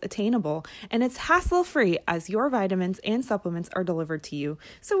health goals attainable, and it's hassle-free as your vitamins and supplements are delivered to you.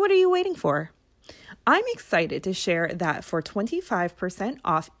 So what are you waiting for? I'm excited to share that for 25%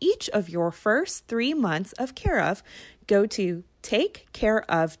 off each of your first 3 months of Care of, go to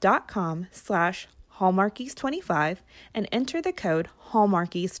takecareof.com/Hallmarkies25 and enter the code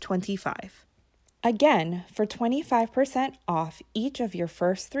Hallmarkies25. Again, for 25% off each of your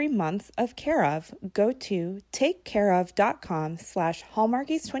first 3 months of Care of, go to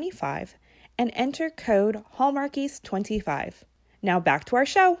takecareof.com/Hallmarkies25 and enter code Hallmarkies25. Now back to our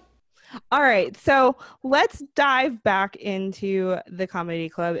show. All right, so let's dive back into the comedy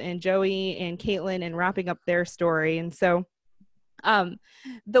club and Joey and Caitlin and wrapping up their story. And so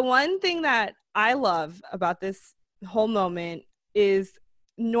the one thing that I love about this whole moment is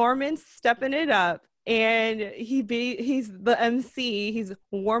Norman stepping it up, and he's the MC. He's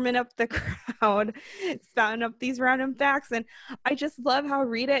warming up the crowd, spouting up these random facts. And I just love how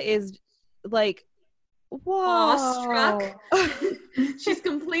Rita is like, whoa. Awestruck. She's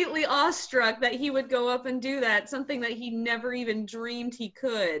completely awestruck that he would go up and do that, something that he never even dreamed he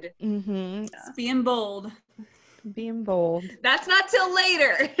could. Mm-hmm. It's being bold. Being bold. That's not till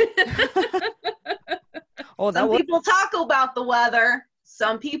later. Oh, Some people talk about the weather.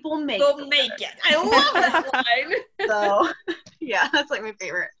 Some people make it. I love that line. So, yeah, that's like my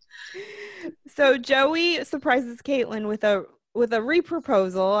favorite. So Joey surprises Caitlin with a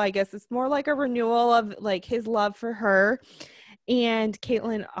reproposal. I guess it's more like a renewal of like his love for her. And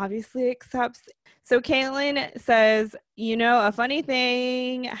Caitlin obviously accepts. So Caitlin says, a funny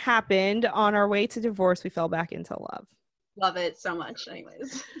thing happened on our way to divorce. We fell back into love. Love it so much.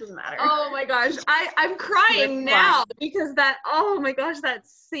 Anyways, doesn't matter. Oh my gosh, I'm crying now because that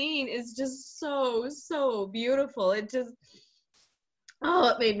scene is just so beautiful. It just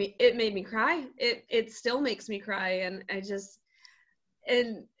it made me cry. It still makes me cry, and it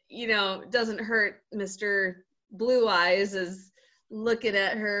doesn't hurt Mr. Blue Eyes is looking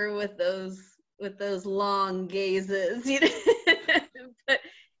at her with those long gazes, but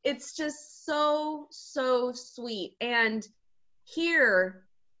it's just so sweet. And here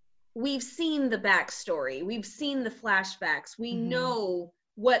we've seen the backstory, we've seen the flashbacks, we know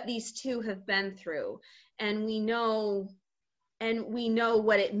what these two have been through, and we know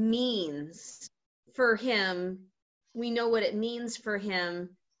what it means for him. We know what it means for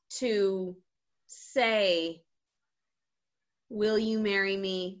him to say, will you marry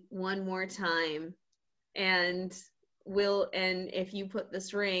me one more time? And if you put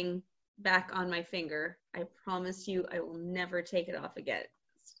this ring back on my finger, I promise you I will never take it off again.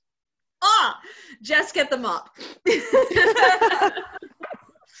 Just get them up.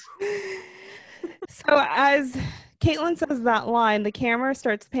 So as Caitlin says that line, the camera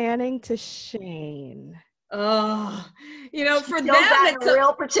starts panning to Shane. Oh, for them it's a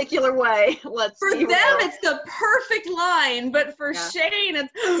real particular way. It's the perfect line, but for Shane,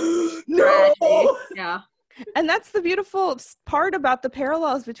 it's no. Yeah. And that's the beautiful part about the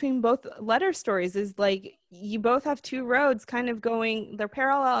parallels between both letter stories is like you both have 2 roads kind of going, they're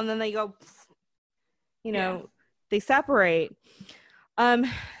parallel, and then they go, they separate.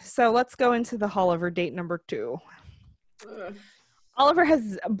 So let's go into the Oliver date number 2. Oliver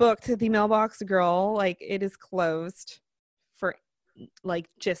has booked the mailbox girl, like it is closed for like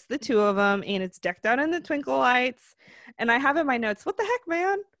just the 2 of them, and it's decked out in the twinkle lights. And I have in my notes, what the heck,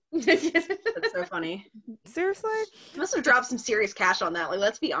 man? That's so funny. Seriously? You must have dropped some serious cash on that. Like,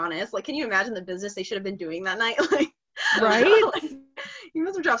 let's be honest. Like, can you imagine the business they should have been doing that night? Like, right? Like, you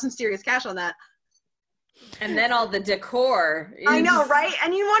must have dropped some serious cash on that. And then all the decor. I know, right?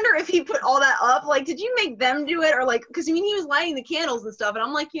 And you wonder if he put all that up. Like, did you make them do it? Or like, because I mean, he was lighting the candles and stuff. And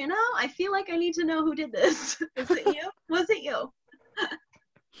I'm like, I feel like I need to know who did this. Is it you? Was it you?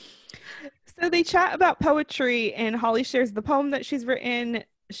 So they chat about poetry, and Holly shares the poem that she's written.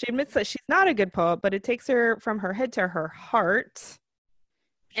 She admits that she's not a good poet, but it takes her from her head to her heart.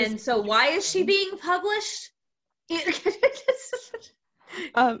 And so why is she being published?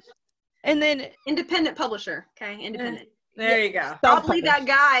 And then Independent publisher. Okay, independent. There you go. Probably that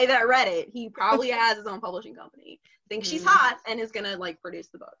guy that read it. He probably has his own publishing company. Thinks she's hot and is gonna like produce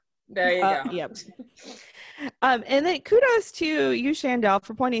the book. There you go. Yep. And then kudos to you, Shandell,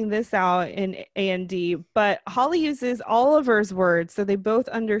 for pointing this out in A&D. But Holly uses Oliver's words so they both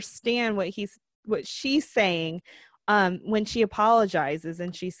understand what she's saying when she apologizes.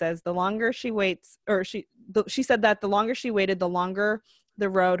 And she says the longer she waits, or she said that the longer she waited, the longer the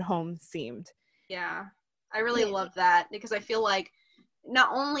road home seemed. Yeah, I really love that, because I feel like not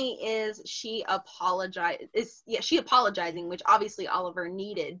only is she apologizing, which obviously Oliver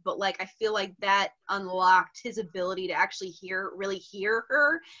needed, but like I feel like that unlocked his ability to actually really hear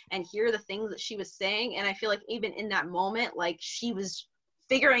her and hear the things that she was saying. And I feel like even in that moment, like she was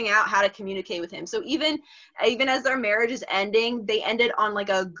figuring out how to communicate with him. So even as their marriage is ending, they ended on like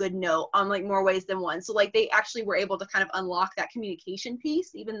a good note on like more ways than one. So like they actually were able to kind of unlock that communication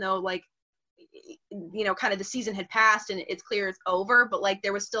piece, even though like, kind of the season had passed and it's clear it's over, but like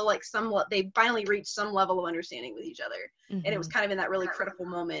there was still like they finally reached some level of understanding with each other. Mm-hmm. And it was kind of in that really critical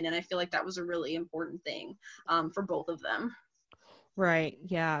moment. And I feel like that was a really important thing for both of them. Right.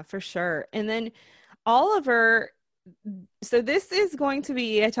 Yeah, for sure. And then Oliver, so this is going to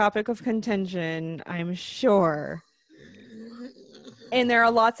be a topic of contention, I'm sure. And there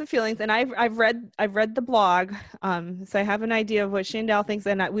are lots of feelings, and I've read the blog, so I have an idea of what Shandell thinks,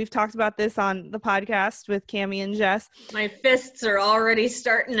 and we've talked about this on the podcast with Cammie and Jess. My fists are already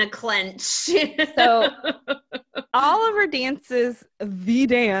starting to clench. So Oliver dances the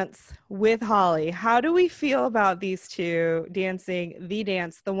dance with Holly. How do we feel about these two dancing the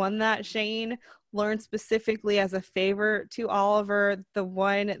dance? The one that Shane learned specifically as a favor to Oliver, the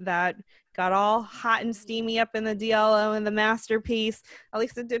one that got all hot and steamy up in the DLO and the masterpiece. At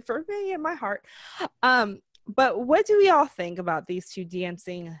least it did for me in my heart. But what do we all think about these two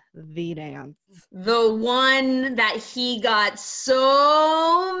dancing the dance? The one that he got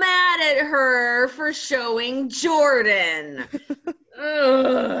so mad at her for showing Jordan.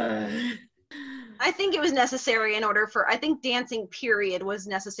 Ugh. I think it was necessary I think dancing period was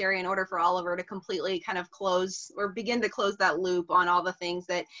necessary in order for Oliver to completely kind of close or begin to close that loop on all the things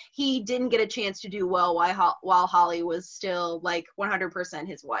that he didn't get a chance to do well while Holly was still like 100%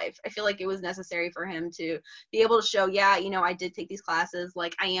 his wife. I feel like it was necessary for him to be able to show, I did take these classes.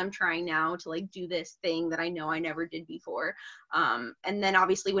 Like I am trying now to like do this thing that I know I never did before. And then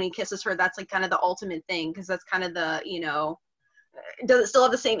obviously when he kisses her, that's like kind of the ultimate thing. 'Cause that's kind of the, does it still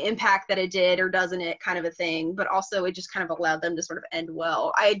have the same impact that it did or doesn't it kind of a thing, but also it just kind of allowed them to sort of end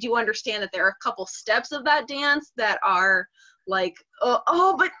well. I do understand that there are a couple steps of that dance that are like,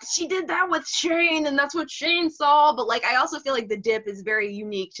 but she did that with Shane and that's what Shane saw. But like, I also feel like the dip is very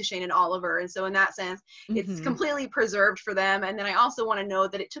unique to Shane and Oliver. And so in that sense, it's completely preserved for them. And then I also want to know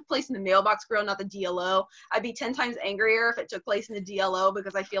that it took place in the mailbox grill, not the DLO. I'd be 10 times angrier if it took place in the DLO,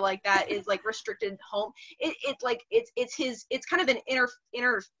 because I feel like that is like restricted home. It's kind of an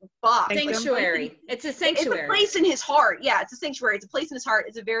inner box. Sanctuary. It's a sanctuary. It's a place in his heart. Yeah, it's a sanctuary. It's a place in his heart.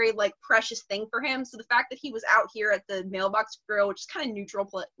 It's a very like precious thing for him. So the fact that he was out here at the mailbox grill, which is kind of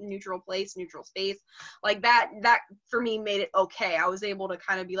neutral place, neutral space, like that for me made it okay. I was able to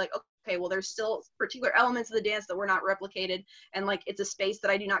kind of be like, okay, well, there's still particular elements of the dance that were not replicated, and like it's a space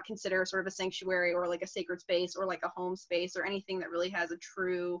that I do not consider sort of a sanctuary or like a sacred space or like a home space or anything that really has a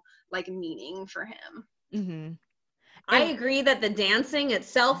true like meaning for him. Mm-hmm. I agree that the dancing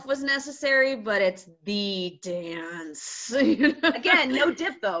itself was necessary, but it's the dance. Again, no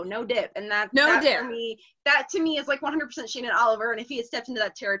dip though, no dip. And that to me is like 100% Shane and Oliver. And if he had stepped into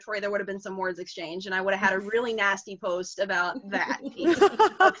that territory, there would have been some words exchanged, and I would have had a really nasty post about that piece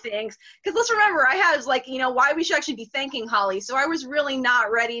of things. Because let's remember, I had like, why we should actually be thanking Holly. So I was really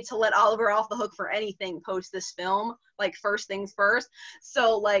not ready to let Oliver off the hook for anything post this film, like first things first.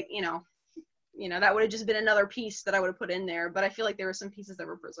 So like, that would have just been another piece that I would have put in there. But I feel like there were some pieces that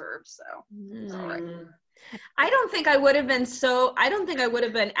were preserved, so it's all right. I don't think I would have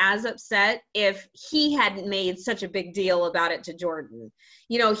been as upset if he hadn't made such a big deal about it to Jordan.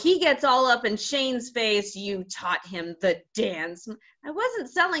 He gets all up in Shane's face. You taught him the dance. I wasn't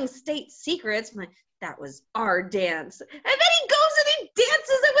selling state secrets. That was our dance. And then he goes and he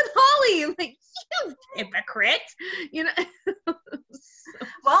dances it with Holly. I'm like, you hypocrite. You know.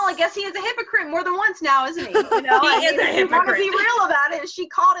 Well, I guess he is a hypocrite more than once now, isn't he? You know, He is a if you want to hypocrite. be real about it, she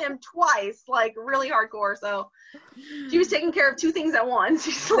caught him twice, like really hardcore. So she was taking care of two things at once.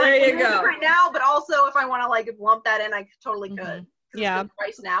 She's There like, you I'm a go. hypocrite now, but also if I want to like lump that in, I totally could. Mhm. It's Yeah. been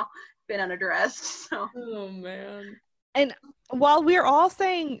twice now, been unaddressed. So Oh man. And while we're all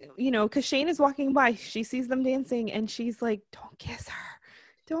saying, you know, because Shane is walking by, she sees them dancing and she's like, don't kiss her.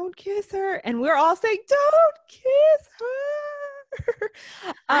 Don't kiss her. And we're all saying, don't kiss her.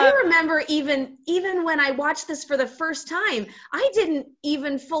 I remember even when I watched this for the first time, I didn't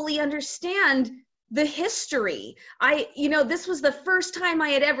even fully understand the history. This was the first time I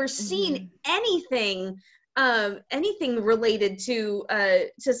had ever seen anything related to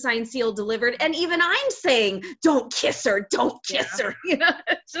Signed, Sealed, Delivered. And even I'm saying, don't kiss her, don't kiss her. You know,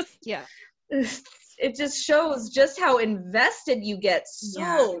 it's just, Yeah. it just shows just how invested you get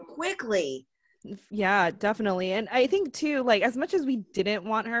so quickly. Yeah, definitely. And I think too, like as much as we didn't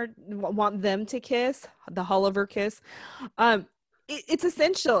want them to kiss, the Oliver kiss, it's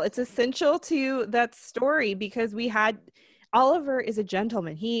essential. It's essential to that story because Oliver is a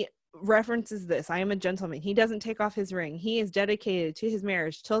gentleman. He references this. I am a gentleman. He doesn't take off his ring. He is dedicated to his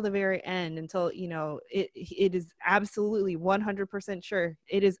marriage till the very end, until, you know, it is absolutely 100% sure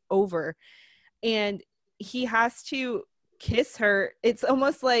it is over. And he has to kiss her. It's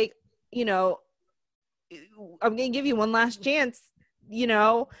almost like, you know, I'm going to give you one last chance,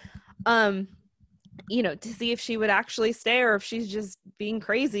 to see if she would actually stay or if she's just being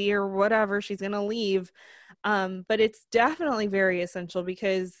crazy or whatever, she's going to leave. But it's definitely very essential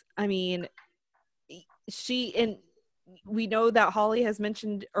because, I mean, we know that Holly has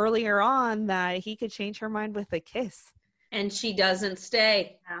mentioned earlier on that he could change her mind with a kiss. And she doesn't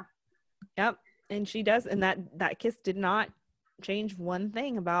stay. yeah. Yep. And she does. And that kiss did not change one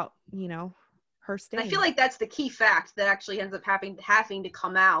thing about, her staying. I feel like that's the key fact that actually ends up having to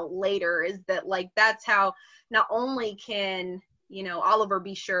come out later, is that like that's how not only can Oliver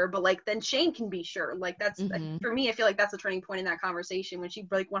be sure, but like then Shane can be sure. Like that's for me, I feel like that's a turning point in that conversation when she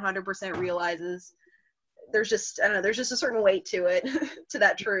like 100% realizes there's just a certain weight to it to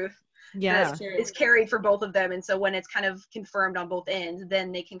that truth. Yeah, it's carried for both of them, and so when it's kind of confirmed on both ends,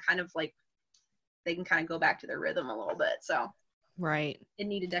 then they can kind of go back to their rhythm a little bit. So right. It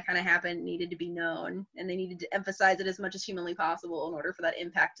needed to kind of happen, needed to be known, and they needed to emphasize it as much as humanly possible in order for that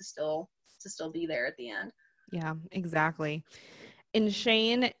impact to still be there at the end. Yeah, exactly. And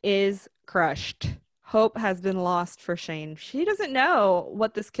Shane is crushed. Hope has been lost for Shane. She doesn't know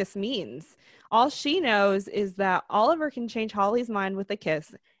what this kiss means. All she knows is that Oliver can change Holly's mind with a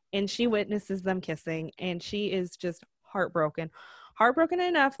kiss, and she witnesses them kissing, and she is just heartbroken. Heartbroken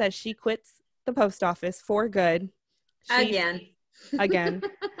enough that she quits the post office for good. Again.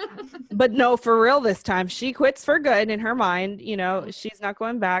 But no, for real this time. She quits for good in her mind. She's not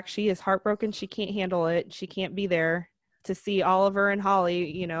going back. She is heartbroken. She can't handle it. She can't be there to see Oliver and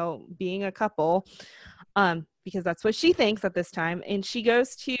Holly, being a couple, because that's what she thinks at this time. And she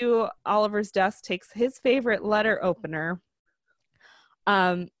goes to Oliver's desk, takes his favorite letter opener.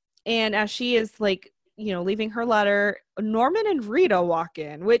 And as she is leaving her letter, Norman and Rita walk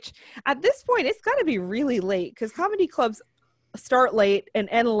in, which at this point, it's got to be really late because comedy clubs start late and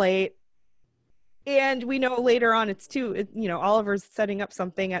end late. And we know later on it's Oliver's setting up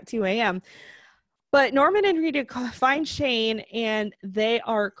something at 2 a.m. But Norman and Rita find Shane and they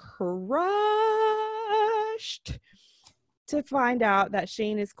are crushed to find out that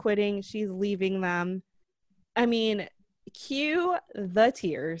Shane is quitting. She's leaving them. I mean, cue the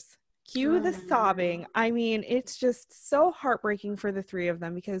tears. Cue the sobbing. I mean, it's just so heartbreaking for the three of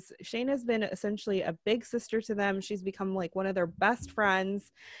them because Shane has been essentially a big sister to them. She's become like one of their best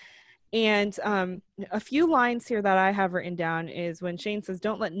friends. And a few lines here that I have written down is when Shane says,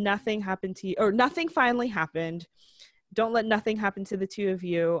 don't let nothing happen to you, or nothing finally happened. Don't let nothing happen to the two of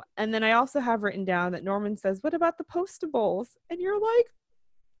you. And then I also have written down that Norman says, what about the Postables? And you're like,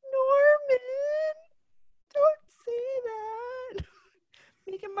 Norman, don't say that.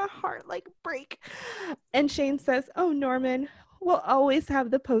 Making my heart break. And Shane says, oh, Norman, we'll always have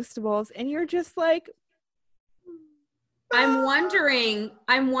the Postables. And you're just like, I'm wondering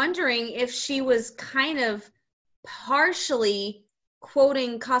if she was kind of partially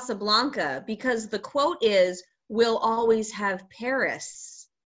quoting Casablanca, because the quote is, we'll always have Paris.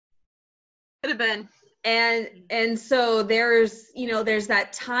 Could have been. And so there's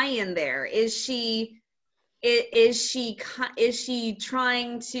that tie-in there. Is she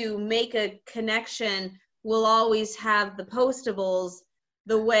trying to make a connection? We'll always have the Postables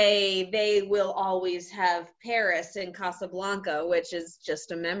the way they will always have Paris in Casablanca, which is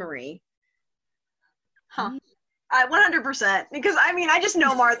just a memory. Huh. 100%, because I mean, I just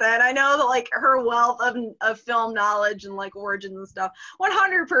know Martha, and I know that like her wealth of film knowledge and like origins and stuff.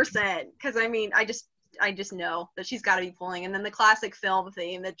 100%, because I mean, I just know that she's got to be pulling. And then the classic film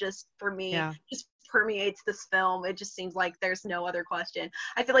theme that just for me just permeates this film. It just seems like there's no other question.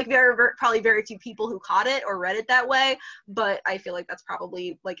 I feel like there are probably very few people who caught it or read it that way, but I feel like that's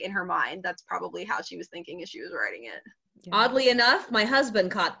probably like in her mind, that's probably how she was thinking as she was writing it. Yeah. Oddly enough, my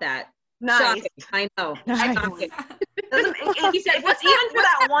husband caught that. Nice. Shocking. I know. Nice. He said, "What's even for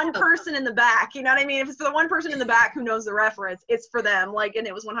that one person in the back?" You know what I mean? If it's the one person in the back who knows the reference, it's for them. Like, and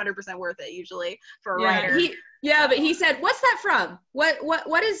it was 100% worth it usually for a writer. But he said, "What's that from?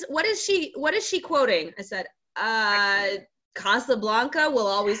 What is she quoting?" I said, Casablanca will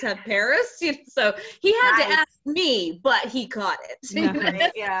always have Paris. So he had to ask me, but he caught it.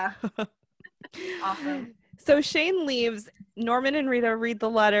 Nice. Yeah. Awesome. So Shane leaves. Norman and Rita read the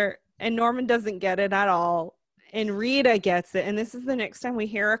letter, and Norman doesn't get it at all. And Rita gets it. And this is the next time we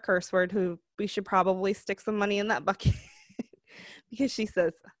hear a curse word, who we should probably stick some money in that bucket because she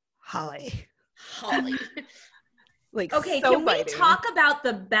says, Holly. Like, okay, so can biting. we talk about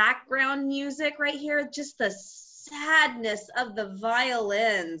the background music right here? Just the sadness of the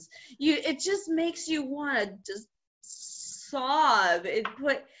violins. It just makes you want to just sob.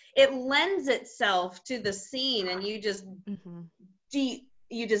 It lends itself to the scene, and you just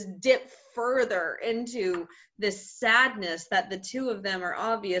dip further into this sadness that the two of them are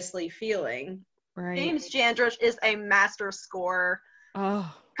obviously feeling. Right. James Jandrosh is a master score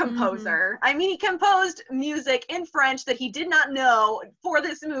composer. Mm-hmm. I mean, he composed music in French that he did not know for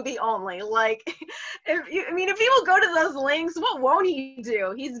this movie only. Like, if people go to those links, what won't he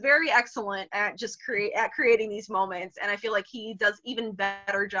do? He's very excellent at just creating these moments, and I feel like he does even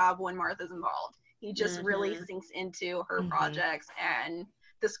better job when Martha's involved. He just really sinks into her projects, and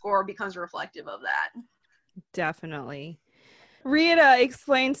the score becomes reflective of that. Definitely. Rita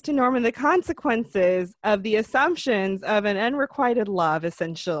explains to Norman the consequences of the assumptions of an unrequited love,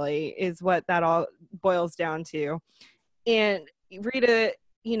 essentially, is what that all boils down to. And Rita,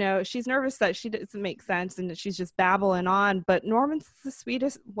 she's nervous that she doesn't make sense and that she's just babbling on. But Norman's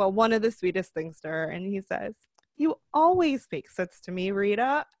one of the sweetest things to her. And he says, "You always make sense to me,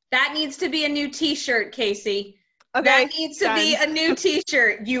 Rita." That needs to be a new t-shirt, Casey. Okay, that needs to be a new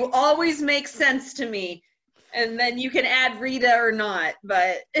t-shirt. You always make sense to me. And then you can add Rita or not,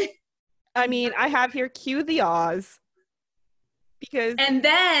 but I mean, I have here cue the Oz, because and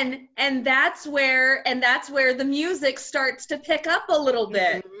that's where the music starts to pick up a little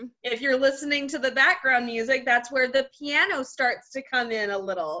bit. If you're listening to the background music, that's where the piano starts to come in a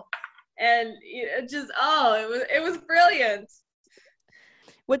little, and it was brilliant.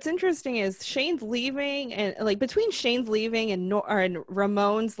 What's interesting is Shane's leaving, and like between Shane's leaving and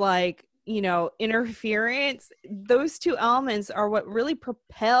Ramon's interference, those two elements are what really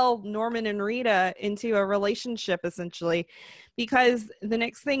propel Norman and Rita into a relationship, essentially, because the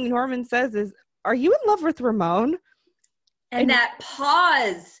next thing Norman says is, "Are you in love with Ramon?" And that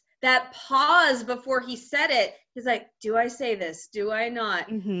pause before he said it, he's like, "Do I say this? Do I not?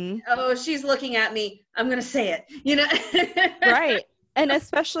 Oh, she's looking at me. I'm going to say it." Right. And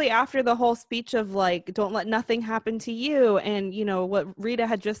especially after the whole speech of like, "Don't let nothing happen to you." And, what Rita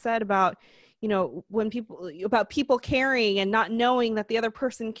had just said about, when people caring and not knowing that the other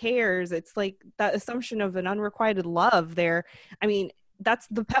person cares. It's like that assumption of an unrequited love there. I mean, that's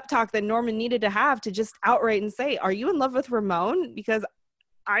the pep talk that Norman needed to have, to just outright and say, "Are you in love with Ramon? Because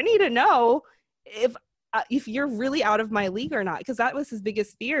I need to know if you're really out of my league or not." Because that was his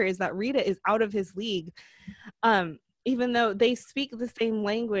biggest fear, is that Rita is out of his league. Even though they speak the same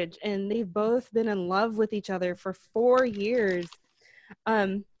language and they've both been in love with each other for 4 years.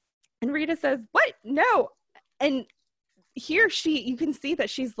 And Rita says, "What? No." And here you can see that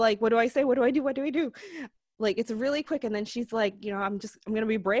she's like, "What do I say? What do I do? What do I do?" Like, it's really quick. And then she's like, I'm going to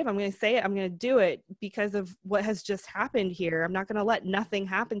be brave. I'm going to say it. I'm going to do it because of what has just happened here. I'm not going to let nothing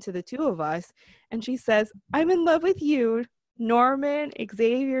happen to the two of us. And she says, "I'm in love with you, Norman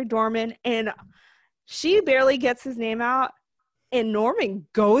Xavier Dorman." And she barely gets his name out, and Norman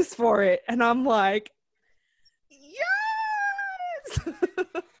goes for it. And I'm like, yes!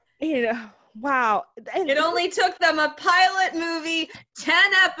 Wow. And it only took them a pilot movie,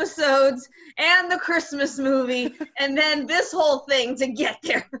 10 episodes, and the Christmas movie, and then this whole thing to get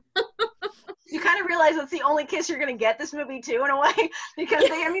there. You kind of realize that's the only kiss you're going to get this movie too, in a way, because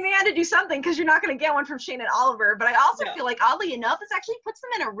they had to do something, because you're not going to get one from Shane and Oliver. But I also feel like, oddly enough, this actually puts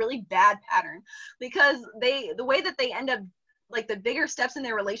them in a really bad pattern, because the way that they end up like the bigger steps in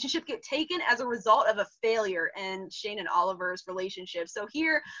their relationship get taken as a result of a failure in Shane and Oliver's relationship. So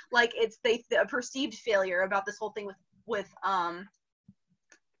here, like, it's a perceived failure about this whole thing with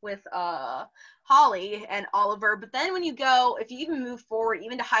Holly and Oliver. But then when you go, if you even move forward,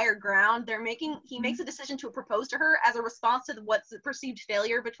 even to higher ground, he makes a decision to propose to her as a response to what's the perceived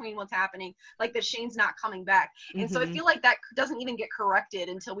failure between what's happening, like that Shane's not coming back. And so I feel like that doesn't even get corrected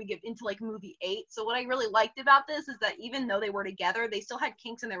until we get into like movie 8. So what I really liked about this is that even though they were together, they still had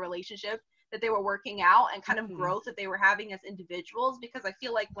kinks in their relationship that they were working out, and kind of growth that they were having as individuals. Because I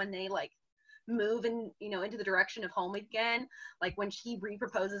feel like when they like move and into the direction of home again, like when he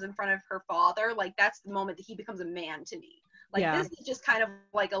reproposes in front of her father, like that's the moment that he becomes a man to me. Like this is just kind of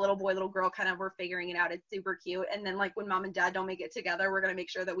like a little boy, little girl, kind of, we're figuring it out. It's super cute. And then like when mom and dad don't make it together, we're going to make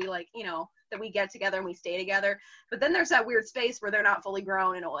sure that we like, that we get together and we stay together. But then there's that weird space where they're not fully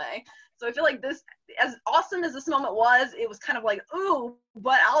grown in a way. So I feel like this, as awesome as this moment was, it was kind of like, ooh,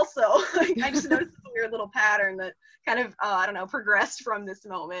 but also like, I just noticed this weird little pattern that kind of, I don't know, progressed from this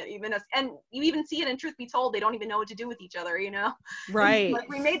moment. And you even see it in Truth Be Told, they don't even know what to do with each other, Right. Like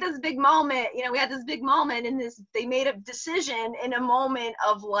we made this big moment, we had this big moment in this, they made a decision in a moment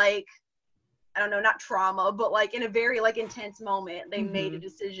of like, I don't know, not trauma, but like in a very like intense moment, they made a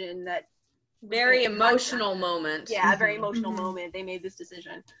decision that very emotional moment. Yeah, a very emotional moment. They made this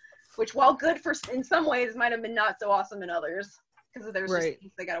decision, which, while good in some ways, might have been not so awesome in others, because there's just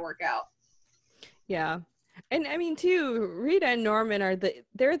things they got to work out. Yeah. And I mean, too, Rita and Norman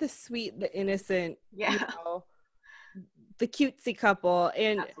they're the sweet, the innocent, the cutesy couple.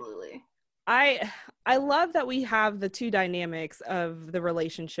 And absolutely. I love that we have the two dynamics of the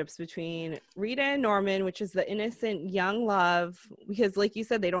relationships between Rita and Norman, which is the innocent young love, because like you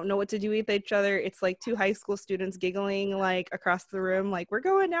said, they don't know what to do with each other. It's like two high school students giggling like across the room, like, we're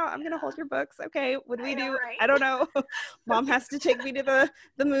going out, I'm going to hold your books. Okay, what do we do? Right? I don't know. Mom has to take me to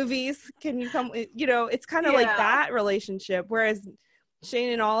the movies. Can you come? It's kind of like that relationship, whereas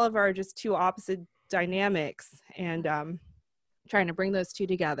Shane and Oliver are just two opposite dynamics, and trying to bring those two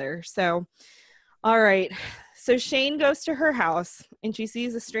together. So, all right. So Shane goes to her house and she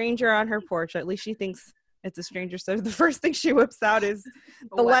sees a stranger on her porch. At least she thinks it's a stranger. So the first thing she whips out is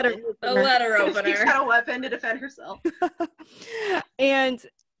the letter opener. She's got a weapon to defend herself. And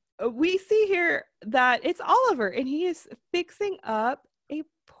we see here that it's Oliver, and he is fixing up a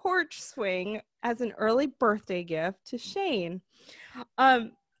porch swing as an early birthday gift to Shane.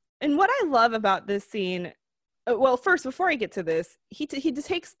 And what I love about this scene, well, first, before I get to this, he just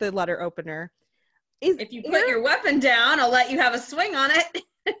takes the letter opener. If you put your weapon down, I'll let you have a swing on it.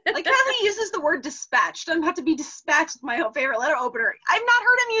 Like how he uses the word dispatched. I'm about to be dispatched with my favorite letter opener. I've not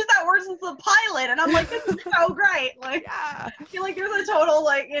heard him use that word since the pilot, and I'm like, this is so great. Like, I feel like there's a total,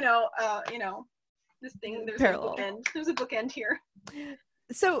 like, this thing, there's a bookend here.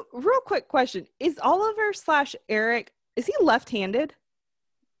 So, real quick question. Is Oliver / Eric, is he left-handed?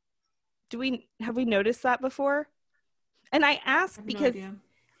 Have we noticed that before? And I ask because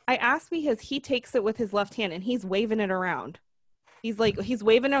he takes it with his left hand and he's waving it around. He's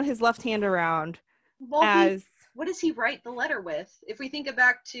waving out his left hand around. Well, what does he write the letter with? If we think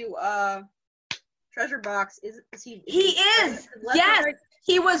back to Treasure Box, is he? He is. Yes,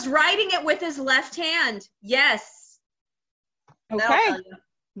 he was writing it with his left hand. Yes. Okay.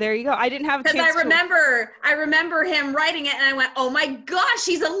 There you go. I didn't have a chance. Because I remember him writing it, and I went, "Oh my gosh,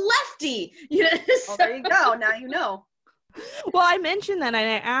 he's a lefty!" Well, there you go. Now you know. Well, I mentioned that, and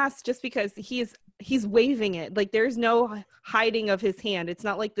I asked just because he's waving it. Like, there's no hiding of his hand. It's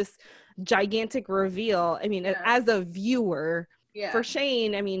not like this gigantic reveal. I mean, as a viewer, for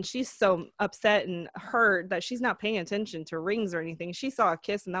Shane, I mean, she's so upset and hurt that she's not paying attention to rings or anything. She saw a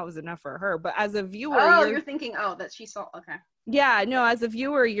kiss, and that was enough for her. But as a viewer, you're thinking, that she saw. Okay. Yeah, no, as a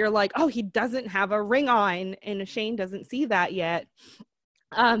viewer, you're like, oh, he doesn't have a ring on, and Shane doesn't see that yet.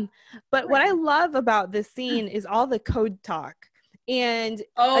 But what I love about this scene is all the code talk. And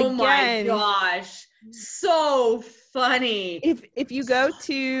my gosh, so funny. If you go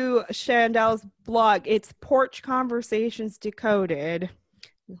to Chandel's blog, it's Porch Conversations Decoded.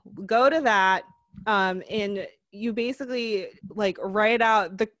 Go to that, and you basically like write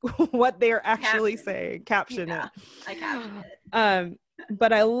out what they're actually saying, caption it. I captioned it.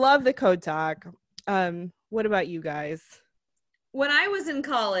 But I love the code talk. What about you guys? When I was in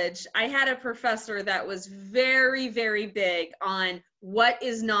college, I had a professor that was very, very big on what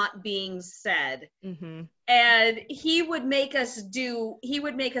is not being said. Mm-hmm. And he would make us do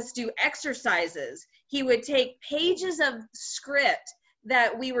exercises. He would take pages of script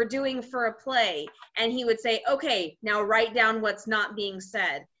that we were doing for a play, and he would say, okay, now write down what's not being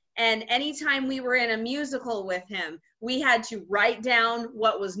said. And anytime we were in a musical with him, we had to write down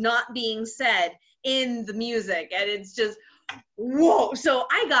what was not being said in the music. And it's just, whoa. So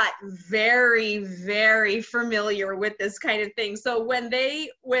I got very, very familiar with this kind of thing. So when they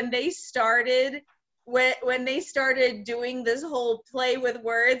started doing this whole play with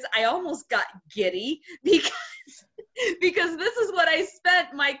words, I almost got giddy because this is what I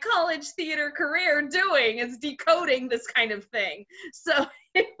spent my college theater career doing, is decoding this kind of thing. So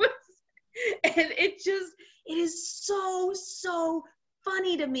it is so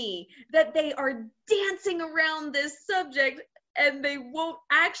funny to me that they are dancing around this subject and they won't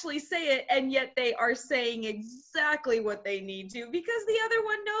actually say it, and yet they are saying exactly what they need to, because the other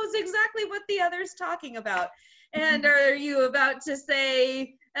one knows exactly what the other's talking about. And are you about to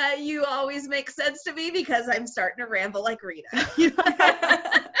say, you always make sense to me, because I'm starting to ramble like Rita?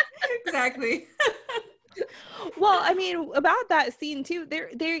 Exactly. Well, I mean, about that scene too,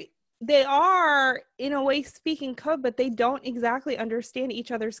 they are in a way speaking code, but they don't exactly understand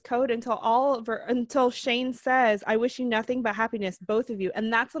each other's code until Shane says, "I wish you nothing but happiness, both of you."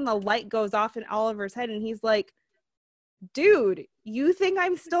 And that's when the light goes off in Oliver's head, and he's like, "Dude, you think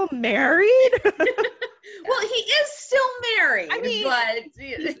I'm still married?" Well, he is still married. I mean,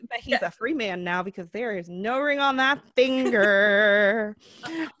 but he's a free man now, because there is no ring on that finger.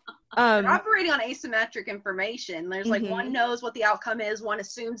 They're operating on asymmetric information. There's like one knows what the outcome is, one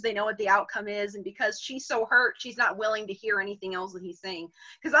assumes they know what the outcome is, and because she's so hurt, she's not willing to hear anything else that he's saying.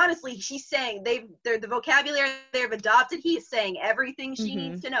 Because honestly, she's saying they're the vocabulary they've adopted. He is saying everything she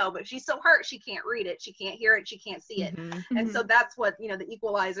needs to know, but she's so hurt she can't read it, she can't hear it, she can't see it. And so that's what, the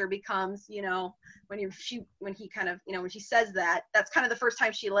equalizer becomes. When he kind of, when she says that, that's kind of the first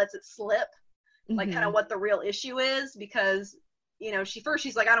time she lets it slip, like kind of what the real issue is, because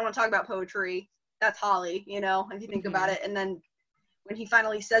she's like, I don't want to talk about poetry. That's Holly, if you think about it. And then when he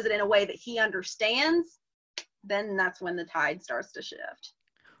finally says it in a way that he understands, then that's when the tide starts to shift.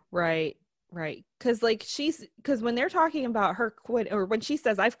 Right. Because when they're talking about her quit, or when she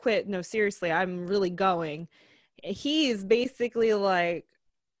says, "I've quit, no, seriously, I'm really going," he's basically like,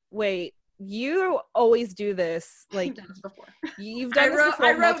 "Wait, you always do this. Like, You've done this before." You've done this before.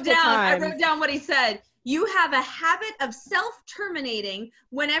 I wrote down what he said. "You have a habit of self-terminating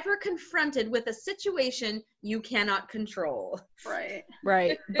whenever confronted with a situation you cannot control." Right.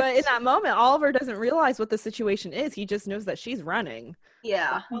 But in that moment, Oliver doesn't realize what the situation is. He just knows that she's running.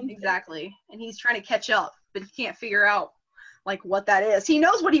 Yeah, exactly. And he's trying to catch up, but he can't figure out like what that is. He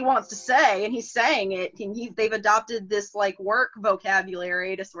knows what he wants to say, and he's saying it. And they've adopted this like work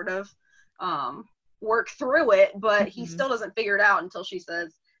vocabulary to sort of work through it, but he still doesn't figure it out until she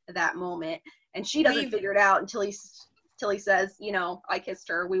says at that moment. And she doesn't figure it out until he says, "I kissed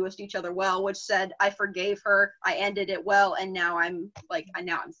her, we wished each other well," which said, "I forgave her, I ended it well, and now I'm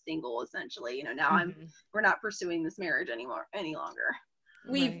single, essentially. Now we're not pursuing this marriage any longer.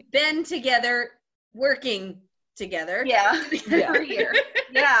 We've been together, working together." Yeah. For a year.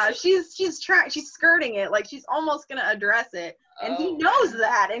 Yeah, she's skirting it, like she's almost gonna address it. And he knows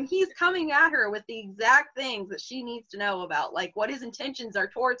that, and he's coming at her with the exact things that she needs to know about, like what his intentions are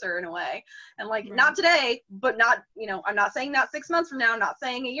towards her in a way. And like, not today, but not, I'm not saying not 6 months from now, I'm not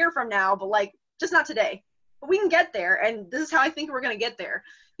saying a year from now, but like, just not today. But we can get there, and this is how I think we're going to get there.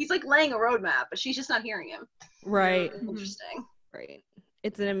 He's like laying a roadmap, but she's just not hearing him. Right. Interesting. Right.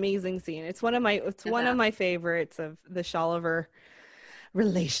 It's an amazing scene. It's one of my favorites of the Sholliver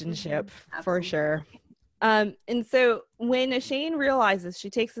relationship, for sure. And so when Shane realizes,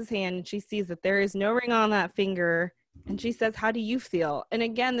 she takes his hand and she sees that there is no ring on that finger, and she says, "How do you feel?" And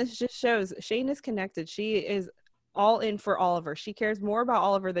again, this just shows Shane is connected. She is all in for Oliver. She cares more about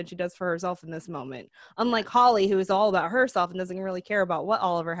Oliver than she does for herself in this moment. Unlike Holly, who is all about herself and doesn't really care about what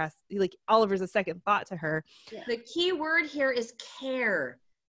Oliver has. Like, Oliver's a second thought to her. Yeah. The key word here is care.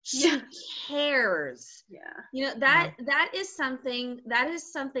 She cares. Yeah. That is something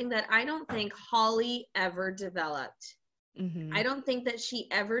that I don't think Holly ever developed. I don't think that she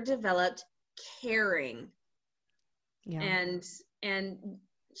ever developed caring. Yeah. And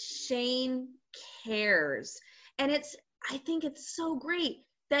Shane cares. And I think it's so great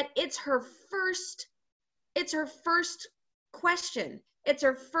that it's her first question. It's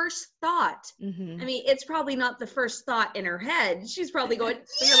her first thought. I mean, it's probably not the first thought in her head. She's probably going,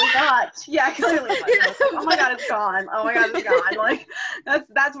 clearly not. Yeah, clearly not. Oh my God, it's gone. Oh my God, it's gone. Like,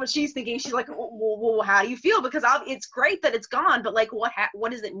 that's what she's thinking. She's like, well, how do you feel? Because it's great that it's gone, but like, what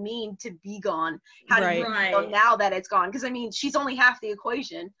does it mean to be gone? How do you feel now that it's gone? Because I mean, she's only half the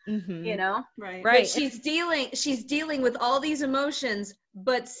equation. Right. But she's dealing with all these emotions,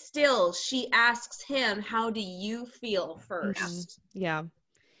 but still she asks him, "How do you feel?" first. Yeah.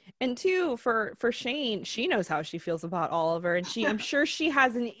 And two, for Shane, she knows how she feels about Oliver, and I'm sure she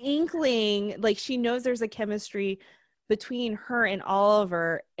has an inkling, like she knows there's a chemistry between her and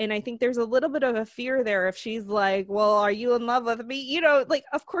Oliver. And I think there's a little bit of a fear there if she's like, well, are you in love with me? You know, like,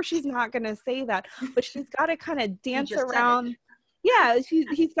 of course she's not going to say that, but she's got to kind of dance around. Yeah,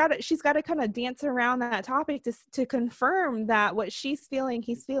 she's got to kind of dance around that topic to confirm that what she's feeling,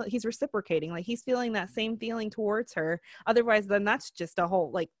 he's reciprocating, like he's feeling that same feeling towards her. Otherwise, then that's just a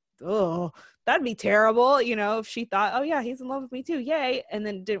whole like, oh, that'd be terrible, you know, if she thought, oh yeah, he's in love with me too, yay, and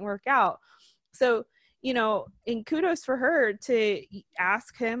then it didn't work out. So, you know, and kudos for her to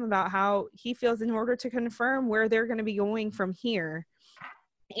ask him about how he feels in order to confirm where they're going to be going from here.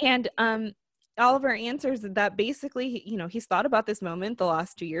 And Oliver answers that basically, you know, he's thought about this moment the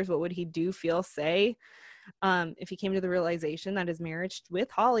last 2 years. What would he do, feel, say if he came to the realization that his marriage with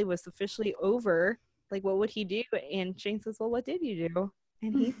Holly was officially over? Like, what would he do? And Shane says, well, what did you do?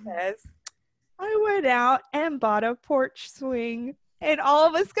 And he says, I went out and bought a porch swing. And all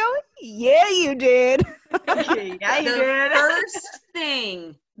of us go, yeah, you did. Yeah, you did.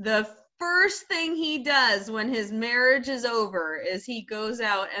 The first thing he does when his marriage is over is he goes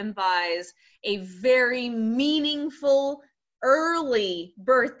out and buys a very meaningful early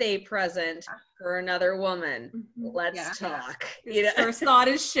birthday present for another woman. Let's talk. His first thought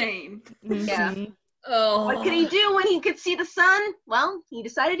is Shane. Yeah. Oh. What could he do when he could see the sun? Well, he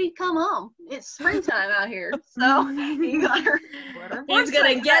decided he'd come home. It's springtime out here, so he got her. He's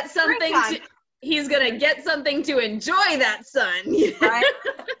gonna get something he's gonna get something to enjoy that sun. Right?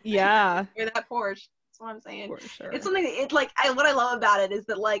 Yeah. Near that porch. That's what I'm saying. For sure. It's something that what I love about it is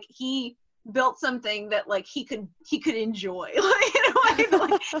that like he built something that like he could enjoy. Like, you know,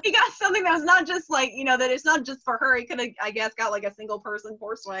 like he got something that was not just like, you know, that it's not just for her. He could have, I guess, got like a single person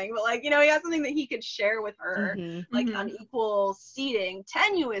porch swing, but like, you know, he got something that he could share with her, like on equal seating,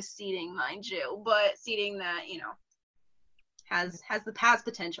 tenuous seating, mind you, but seating that, you know, has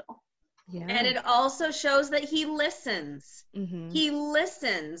potential. Yeah. And it also shows that he listens. He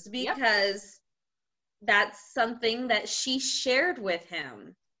listens because that's something that she shared with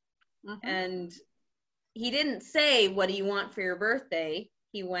him. And he didn't say, what do you want for your birthday?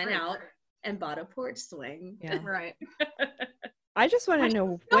 He went out and bought a porch swing. Yeah. Right. I just want to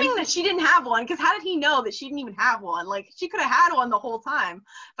know knowing that she didn't have one, because how did he know that she didn't even have one? Like, she could have had one the whole time.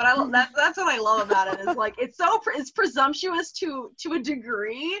 But that's what I love about it, is like it's presumptuous to a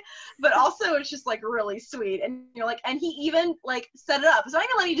degree, but also it's just like really sweet. And you're like, and he even like set it up. It's not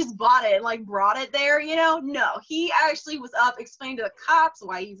even like he just bought it and like brought it there, you know? No, he actually was up, explained to the cops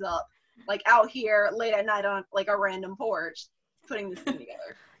why he's up, like out here late at night on like a random porch, putting this thing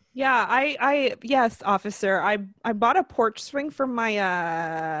together. Yeah, I yes, officer. I bought a porch swing for my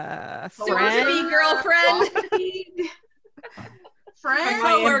friend, girlfriend, my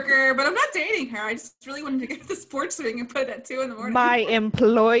coworker, but I'm not dating her. I just really wanted to get this porch swing and put it at 2 a.m. My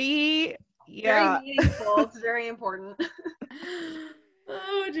employee. Yeah, very meaningful. It's very important.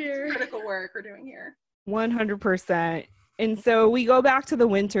 Oh dear, it's critical work we're doing here. 100%. And so we go back to the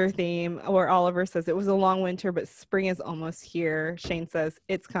winter theme where Oliver says it was a long winter, but spring is almost here. Shane says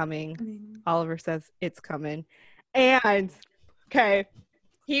it's coming. Oliver says it's coming. And okay.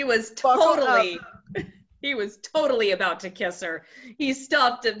 He was totally about to kiss her. He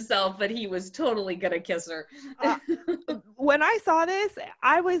stopped himself, but he was totally going to kiss her. When I saw this,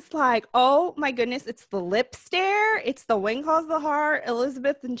 I was like, oh my goodness, it's the lip stare. It's the Wayne Calls the Heart,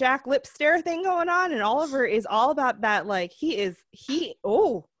 Elizabeth and Jack lip stare thing going on. And Oliver is all about that. Like he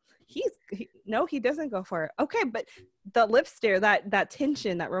doesn't go for it. Okay. But the lip stare, that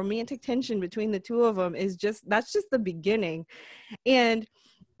tension, that romantic tension between the two of them that's just the beginning. And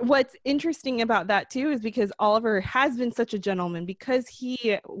what's interesting about that too is because Oliver has been such a gentleman, because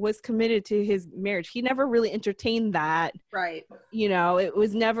he was committed to his marriage. He never really entertained that. Right. You know, it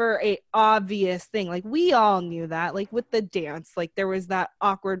was never a obvious thing. Like we all knew that, like with the dance, like there was that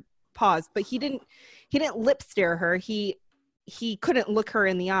awkward pause, but he didn't lip stare her. He couldn't look her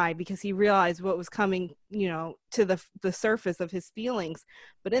in the eye because he realized what was coming, you know, to the surface of his feelings.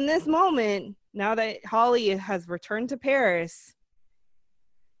 But in this moment, now that Holly has returned to Paris,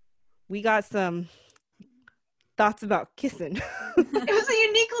 we got some thoughts about kissing. It was a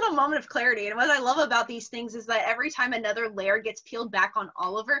unique little moment of clarity. And what I love about these things is that every time another layer gets peeled back on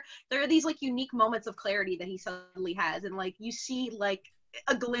Oliver, there are these like unique moments of clarity that he suddenly has. And like you see like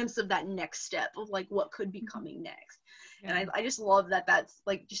a glimpse of that next step of like what could be coming next. Yeah. And I just love that that's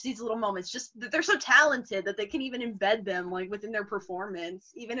like just these little moments, just that they're so talented that they can even embed them like within their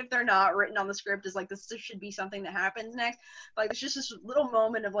performance, even if they're not written on the script as like this should be something that happens next. Like it's just this little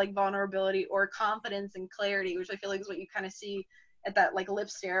moment of like vulnerability or confidence and clarity, which I feel like is what you kind of see at that like lip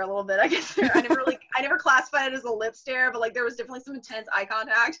stare a little bit. I guess I never classified it as a lip stare, but like there was definitely some intense eye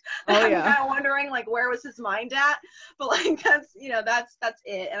contact. Oh, I'm yeah. kind of wondering like where was his mind at, but like that's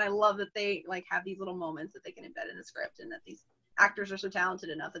it. And I love that they like have these little moments that they can embed in the script, and that these actors are so talented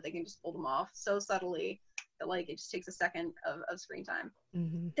enough that they can just pull them off so subtly that like it just takes a second of screen time.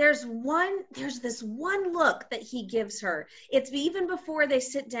 Mm-hmm. There's this one look that he gives her. It's even before they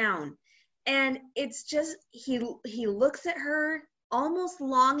sit down, and it's just he looks at her almost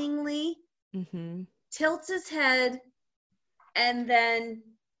longingly, Mm-hmm. tilts his head, and then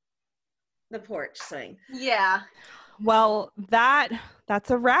the porch swing. Yeah. Well, that's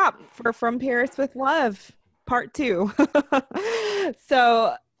a wrap for From Paris with Love, part 2.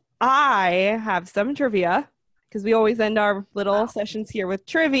 So I have some trivia, because we always end our little sessions here with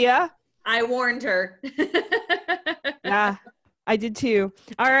trivia. I warned her. Yeah, I did too.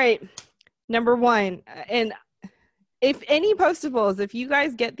 All right. Number 1. And if any Postables, if you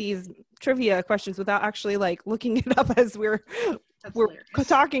guys get these trivia questions without actually like looking it up as we're Hilarious.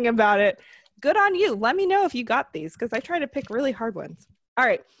 talking about it, good on you. Let me know if you got these, because I try to pick really hard ones. All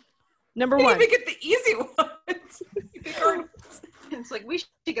right. Number You 1. even get the easy ones. You pick hard ones. It's like we should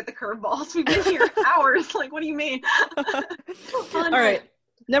get the curveballs. We've been here hours. Like, what do you mean? All right.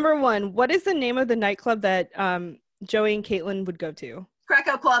 Number 1. What is the name of the nightclub that Joey and Caitlin would go to?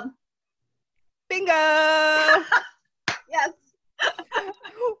 Krakow Club. Bingo! Yes.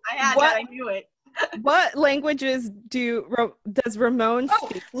 I had that. I knew it. What languages does Ramon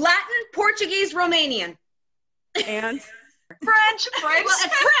speak? Latin, Portuguese, Romanian. And French. Well,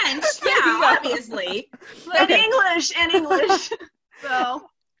 French, yeah, obviously. And English. So.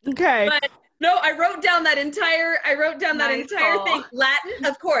 okay. But no, I wrote down that entire Nice call. thing. Latin,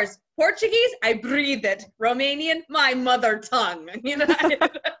 of course. Portuguese, I breathe it. Romanian, my mother tongue. You know.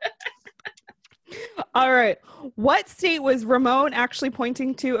 All right. What state was Ramon actually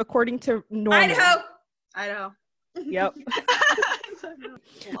pointing to according to Norman? Idaho. Yep.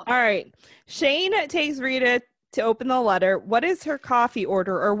 All right. Shane takes Rita to open the letter. What is her coffee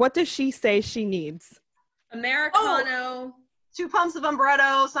order, or what does she say she needs? Americano. 2 pumps of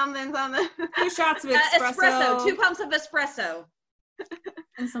Umbretto, something. 2 shots of espresso. Espresso. 2 pumps of espresso.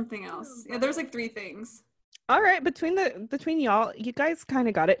 And something else. Yeah, there's like 3 things. All right, between y'all, you guys kind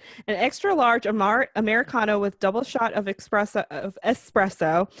of got it. An extra large Americano with double shot of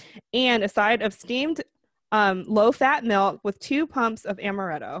espresso, and a side of steamed low-fat milk with 2 pumps of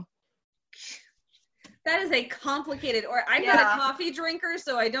amaretto. That is a complicated. Or I'm not a coffee drinker,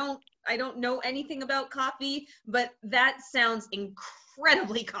 so I don't know anything about coffee, but that sounds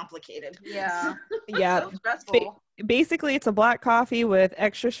incredibly complicated. Yeah. Yeah. So stressful. Basically, it's a black coffee with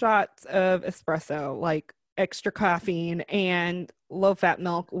extra shots of espresso, like extra caffeine, and low-fat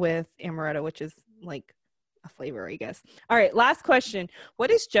milk with amaretto, which is like a flavor, I guess. All right, last question.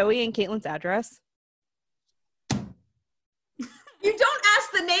 What is Joey and Caitlin's address? You don't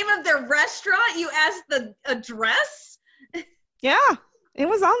ask the name of their restaurant, you ask the address? Yeah, it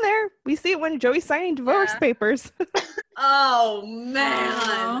was on there. We see it when Joey's signing divorce papers. Oh,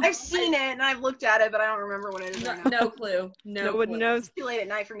 man. I've seen it and I've looked at it, but I don't remember what it is. right now. No clue. No one knows. It's too late at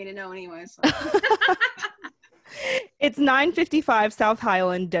night for me to know anyway. So. It's 955 South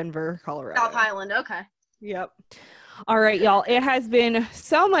Highland, Denver, Colorado. South Highland, okay. Yep. All right, y'all. It has been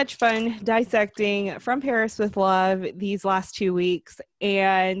so much fun dissecting From Paris with Love these last 2 weeks,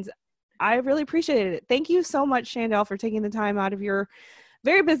 and I really appreciated it. Thank you so much, Chandel, for taking the time out of your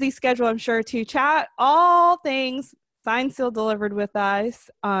very busy schedule, I'm sure, to chat all things Signed, Sealed, Delivered with us.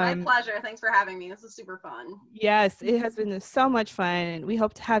 My pleasure. Thanks for having me. This is super fun. Yes, it has been so much fun, and we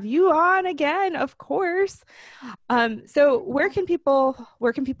hope to have you on again, of course. So where can people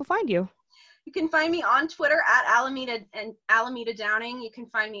find you? You can find me on Twitter at Alameda and Alameda Downing. You can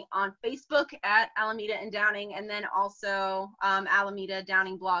find me on Facebook at Alameda and Downing, and then also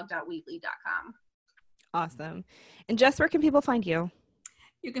AlamedaDowningBlog.weebly.com. Awesome. And Jess, where can people find you?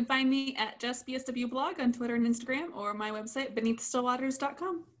 You can find me at Jess BSW Blog on Twitter and Instagram, or my website,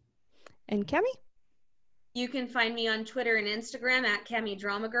 beneathstillwaters.com. And Cami? You can find me on Twitter and Instagram at Cami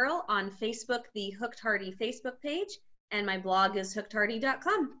Drama Girl, on Facebook, the Hooked Hardy Facebook page, and my blog is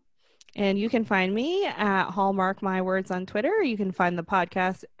hookedhardy.com. And you can find me at Hallmark My Words on Twitter. You can find the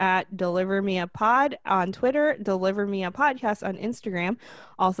podcast at Deliver Me a Pod on Twitter, Deliver Me a Podcast on Instagram.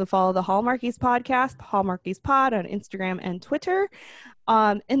 Also follow the Hallmarkies Podcast, Hallmarkies Pod on Instagram and Twitter.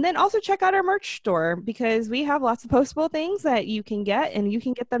 And then also check out our merch store, because we have lots of postable things that you can get, and you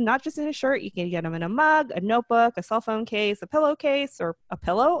can get them not just in a shirt. You can get them in a mug, a notebook, a cell phone case, a pillowcase, or a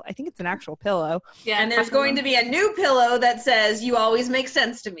pillow. I think it's an actual pillow. Yeah, and there's going to be a new pillow that says, "You always make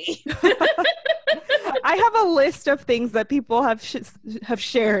sense to me." I have a list of things that people have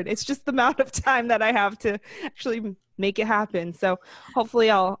shared. It's just the amount of time that I have to actually make it happen. So hopefully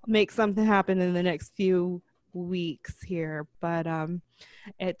I'll make something happen in the next few weeks here. But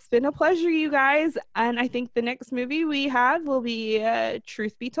it's been a pleasure, you guys. And I think the next movie we have will be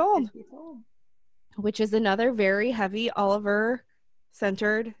Truth Be Told, which is another very heavy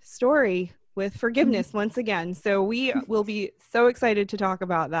Oliver-centered story with forgiveness once again. So we will be so excited to talk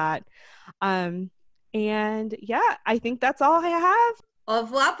about that. And yeah, I think that's all I have. Au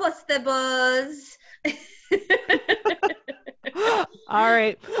revoir, postebos. All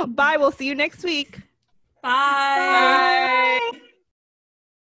right. Bye. We'll see you next week. Bye. Bye.